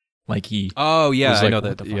 meh. Like he. Oh yeah, like, I know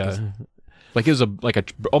that. Yeah, like it was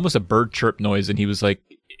almost a bird chirp noise, and he was like,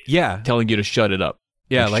 telling you to shut it up.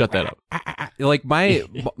 Yeah, like, shut that up. Like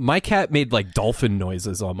my cat made like dolphin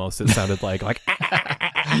noises almost. It sounded like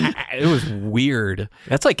it was weird.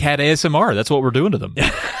 That's like cat ASMR. That's what we're doing to them.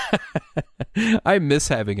 I miss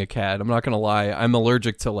having a cat. I'm not gonna lie. I'm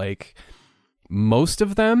allergic to like most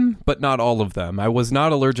of them, but not all of them. I was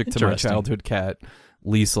not allergic to my childhood cat,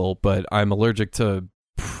 Liesel, but I'm allergic to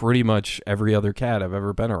pretty much every other cat I've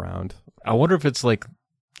ever been around. I wonder if it's like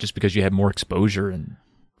just because you had more exposure and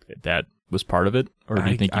that was part of it, or do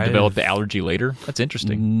you think you developed the allergy later? That's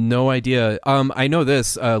interesting. No idea. I know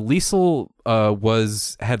this. Liesel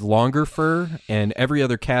had longer fur, and every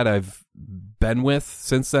other cat I've been with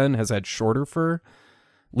since then has had shorter fur.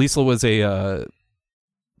 Liesel was a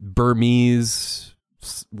Burmese,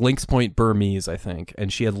 Lynx Point Burmese, I think,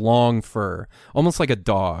 and she had long fur, almost like a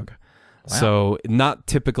dog. Wow. So not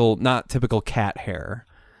typical cat hair.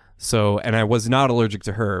 So, and I was not allergic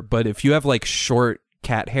to her, but if you have like short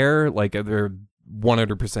cat hair, like there's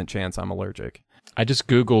 100% chance I'm allergic. I just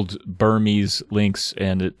Googled Burmese lynx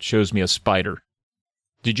and it shows me a spider.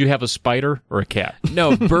 Did you have a spider or a cat?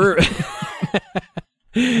 No,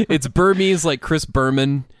 it's Burmese like Chris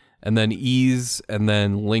Berman, and then Ease, and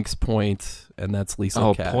then Lynx Point, and that's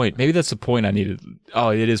Liesel cat. Point. Maybe that's the point I needed. Oh,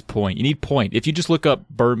 it is Point. You need Point. If you just look up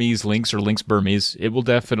Burmese lynx or lynx Burmese, it will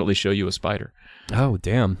definitely show you a spider. Oh,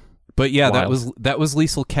 damn. But yeah, Wild. that was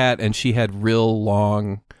Liesel cat, and she had real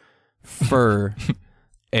long fur,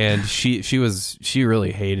 and she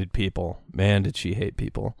really hated people. Man, did she hate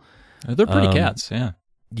people. They're pretty cats, yeah.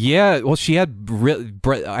 Yeah, well, she had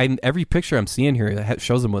every picture I'm seeing here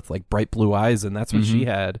shows them with like bright blue eyes, and that's what she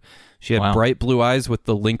had. She had bright blue eyes with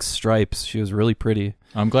the lynx stripes. She was really pretty.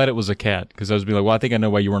 I'm glad it was a cat, because I was being like, well, I think I know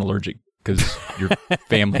why you weren't allergic, because your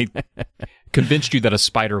family convinced you that a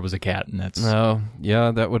spider was a cat, and that's... Oh,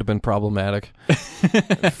 yeah, that would have been problematic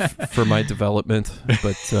for my development,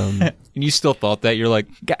 but... And you still thought that? You're like,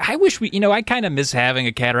 I wish I kind of miss having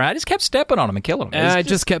a cat around. I just kept stepping on him and killing him. I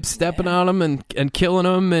just kept stepping on him and killing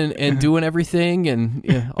him and doing everything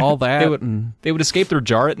and all that. They would escape their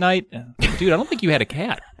jar at night. Dude, I don't think you had a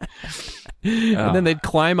cat. And then they'd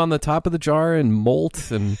climb on the top of the jar and molt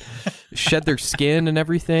and shed their skin and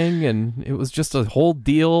everything, and it was just a whole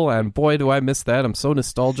deal, and boy, do I miss that. I'm so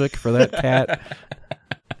nostalgic for that cat.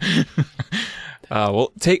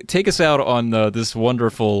 Well, take us out on this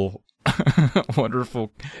wonderful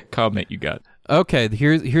wonderful comment you got. Okay,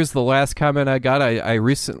 here's the last comment I got. I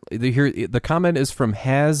recently the comment is from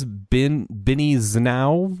Has Been Binny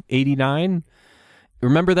Znau 89.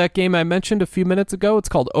 Remember that game I mentioned a few minutes ago? It's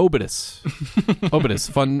called Obidus. Obidus,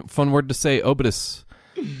 fun word to say, Obidus.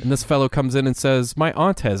 And this fellow comes in and says, "My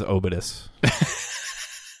aunt has Obidus."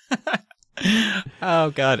 Oh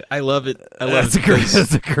God, I love it. That's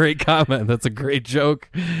a great comment. That's a great joke.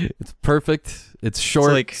 It's perfect. It's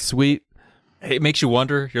short, sweet. It makes you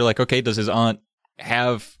wonder. You're like, okay, does his aunt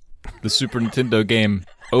have the Super Nintendo game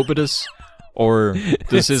Obidus? Or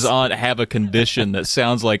does his aunt have a condition that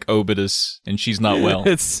sounds like Obidus and she's not well?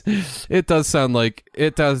 It does sound like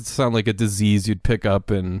a disease you'd pick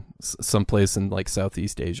up in someplace in like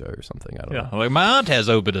Southeast Asia or something. I don't know. Like my aunt has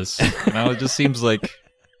Obidus. It just seems like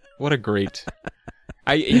what a great.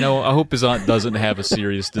 I hope his aunt doesn't have a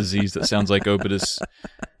serious disease that sounds like Obidus.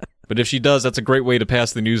 But if she does, that's a great way to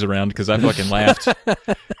pass the news around, because I fucking laughed.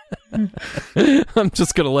 I'm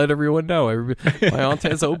just going to let everyone know. My aunt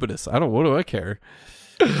has Obidus. What do I care?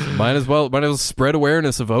 Might as well spread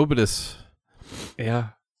awareness of Obidus.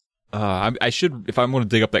 Yeah. I should, if I'm going to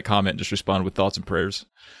dig up that comment, just respond with thoughts and prayers.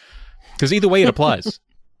 Because either way, it applies.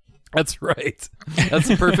 That's right. That's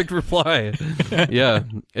the perfect reply. Yeah,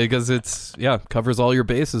 because covers all your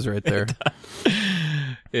bases right there.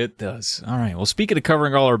 It does. All right. Well, speaking of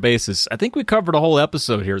covering all our bases, I think we covered a whole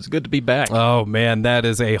episode here. It's good to be back. Oh, man, that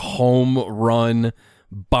is a home run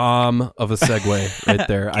bomb of a segue right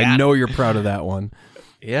there. I know you're proud of that one.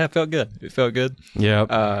 Yeah, it felt good.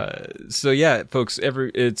 Yeah. So yeah, folks.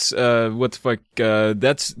 It's what the fuck?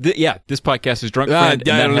 This podcast is Drunk Friend.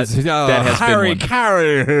 And that has Harry been one.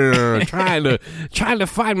 Carey here, trying to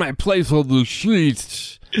find my place on the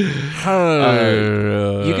streets. You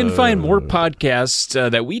can find more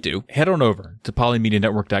podcasts that we do. Head on over to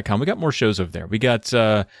polymedianetwork.com. We got more shows over there. We got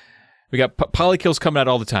Polykills coming out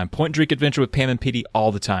all the time. Point and Drink Adventure with Pam and Petey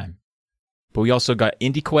all the time. But we also got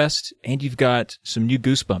Indie Quest, and you've got some new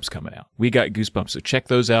Goosebumps coming out. We got Goosebumps, so check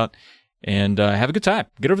those out and have a good time.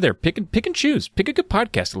 Get over there, pick and choose. Pick a good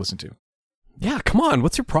podcast to listen to. Yeah, come on.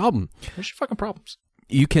 What's your problem? What's your fucking problems?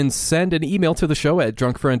 You can send an email to the show at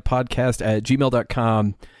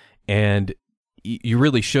drunkfriendpodcast@gmail.com, and you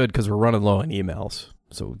really should, because we're running low on emails.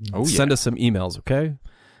 So send us some emails, okay?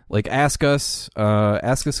 Like ask us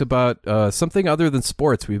about something other than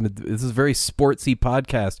sports. This is a very sportsy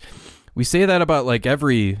podcast. We say that about like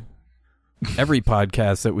every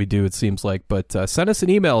podcast that we do, it seems like. But send us an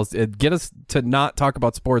email. Get us to not talk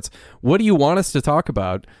about sports. What do you want us to talk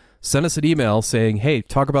about? Send us an email saying, hey,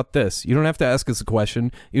 talk about this. You don't have to ask us a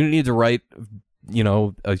question. You don't need to write,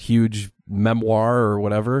 a huge memoir or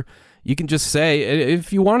whatever. You can just say,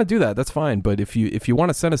 if you want to do that, that's fine. But if you want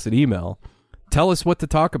to send us an email, tell us what to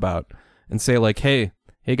talk about and say like, hey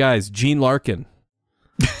guys, Gene Larkin.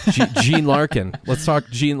 Gene Larkin. Let's talk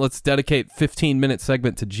Gene. Let's dedicate 15-minute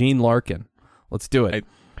segment to Gene Larkin. Let's do it.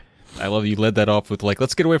 I love you led that off with like,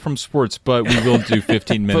 let's get away from sports, but we will do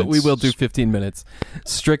 15 minutes. But we will do 15 minets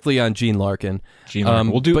strictly on Gene Larkin.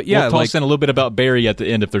 We'll toss in a little bit about Barry at the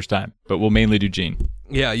end if there's time, but we'll mainly do Gene.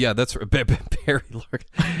 Yeah, that's Barry Larkin.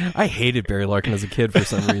 I hated Barry Larkin as a kid for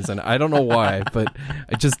some reason. I don't know why, but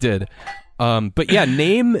I just did. But yeah,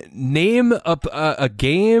 name a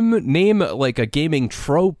game, name like a gaming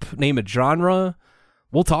trope, name a genre.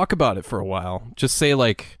 We'll talk about it for a while. Just say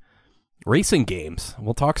like racing games.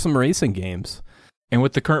 We'll talk some racing games. And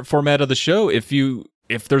with the current format of the show, if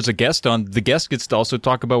there's a guest on, the guest gets to also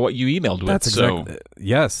talk about what you emailed with. That's exactly.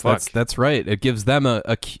 Yes, that's right. It gives them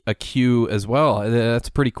a cue as well. That's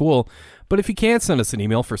pretty cool. But if you can't send us an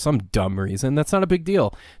email for some dumb reason, that's not a big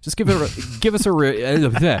deal. Just give us a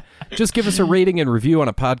rating and review on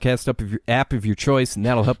a podcast app of your choice, and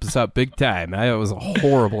that'll help us out big time. It was a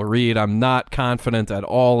horrible read. I'm not confident at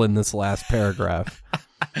all in this last paragraph.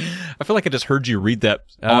 I feel like I just heard you read that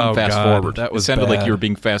on fast forward. That was it sounded bad. like you were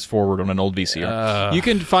being fast forward on an old VCR. You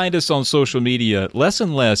can find us on social media less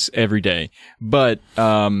and less every day, but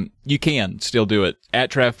you can still do it.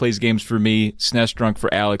 At Trav Plays Games for me, SNES Drunk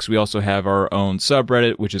for Alex. We also have our own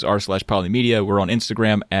subreddit, which is r/Polymedia. We're on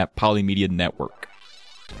Instagram at Polymedia Network.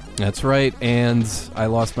 That's right, and I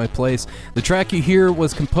lost my place. The track you hear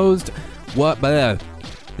was composed...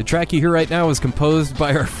 The track you hear right now is composed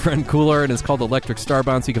by our friend Cooler and is called Electric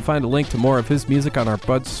Starbounce. You can find a link to more of his music on our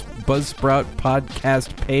Buzzsprout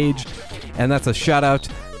podcast page. And that's a shout out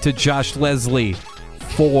to Josh Leslie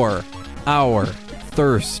for our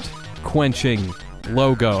thirst quenching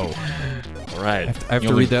logo. All right. I have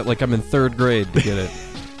to read that like I'm in third grade to get it.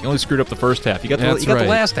 You only screwed up the first half. You got the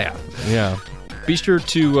last half. Yeah. Be sure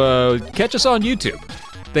to catch us on YouTube.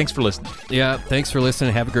 Thanks for listening. Yeah, thanks for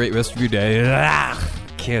listening. Have a great rest of your day.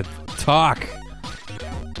 Can't talk.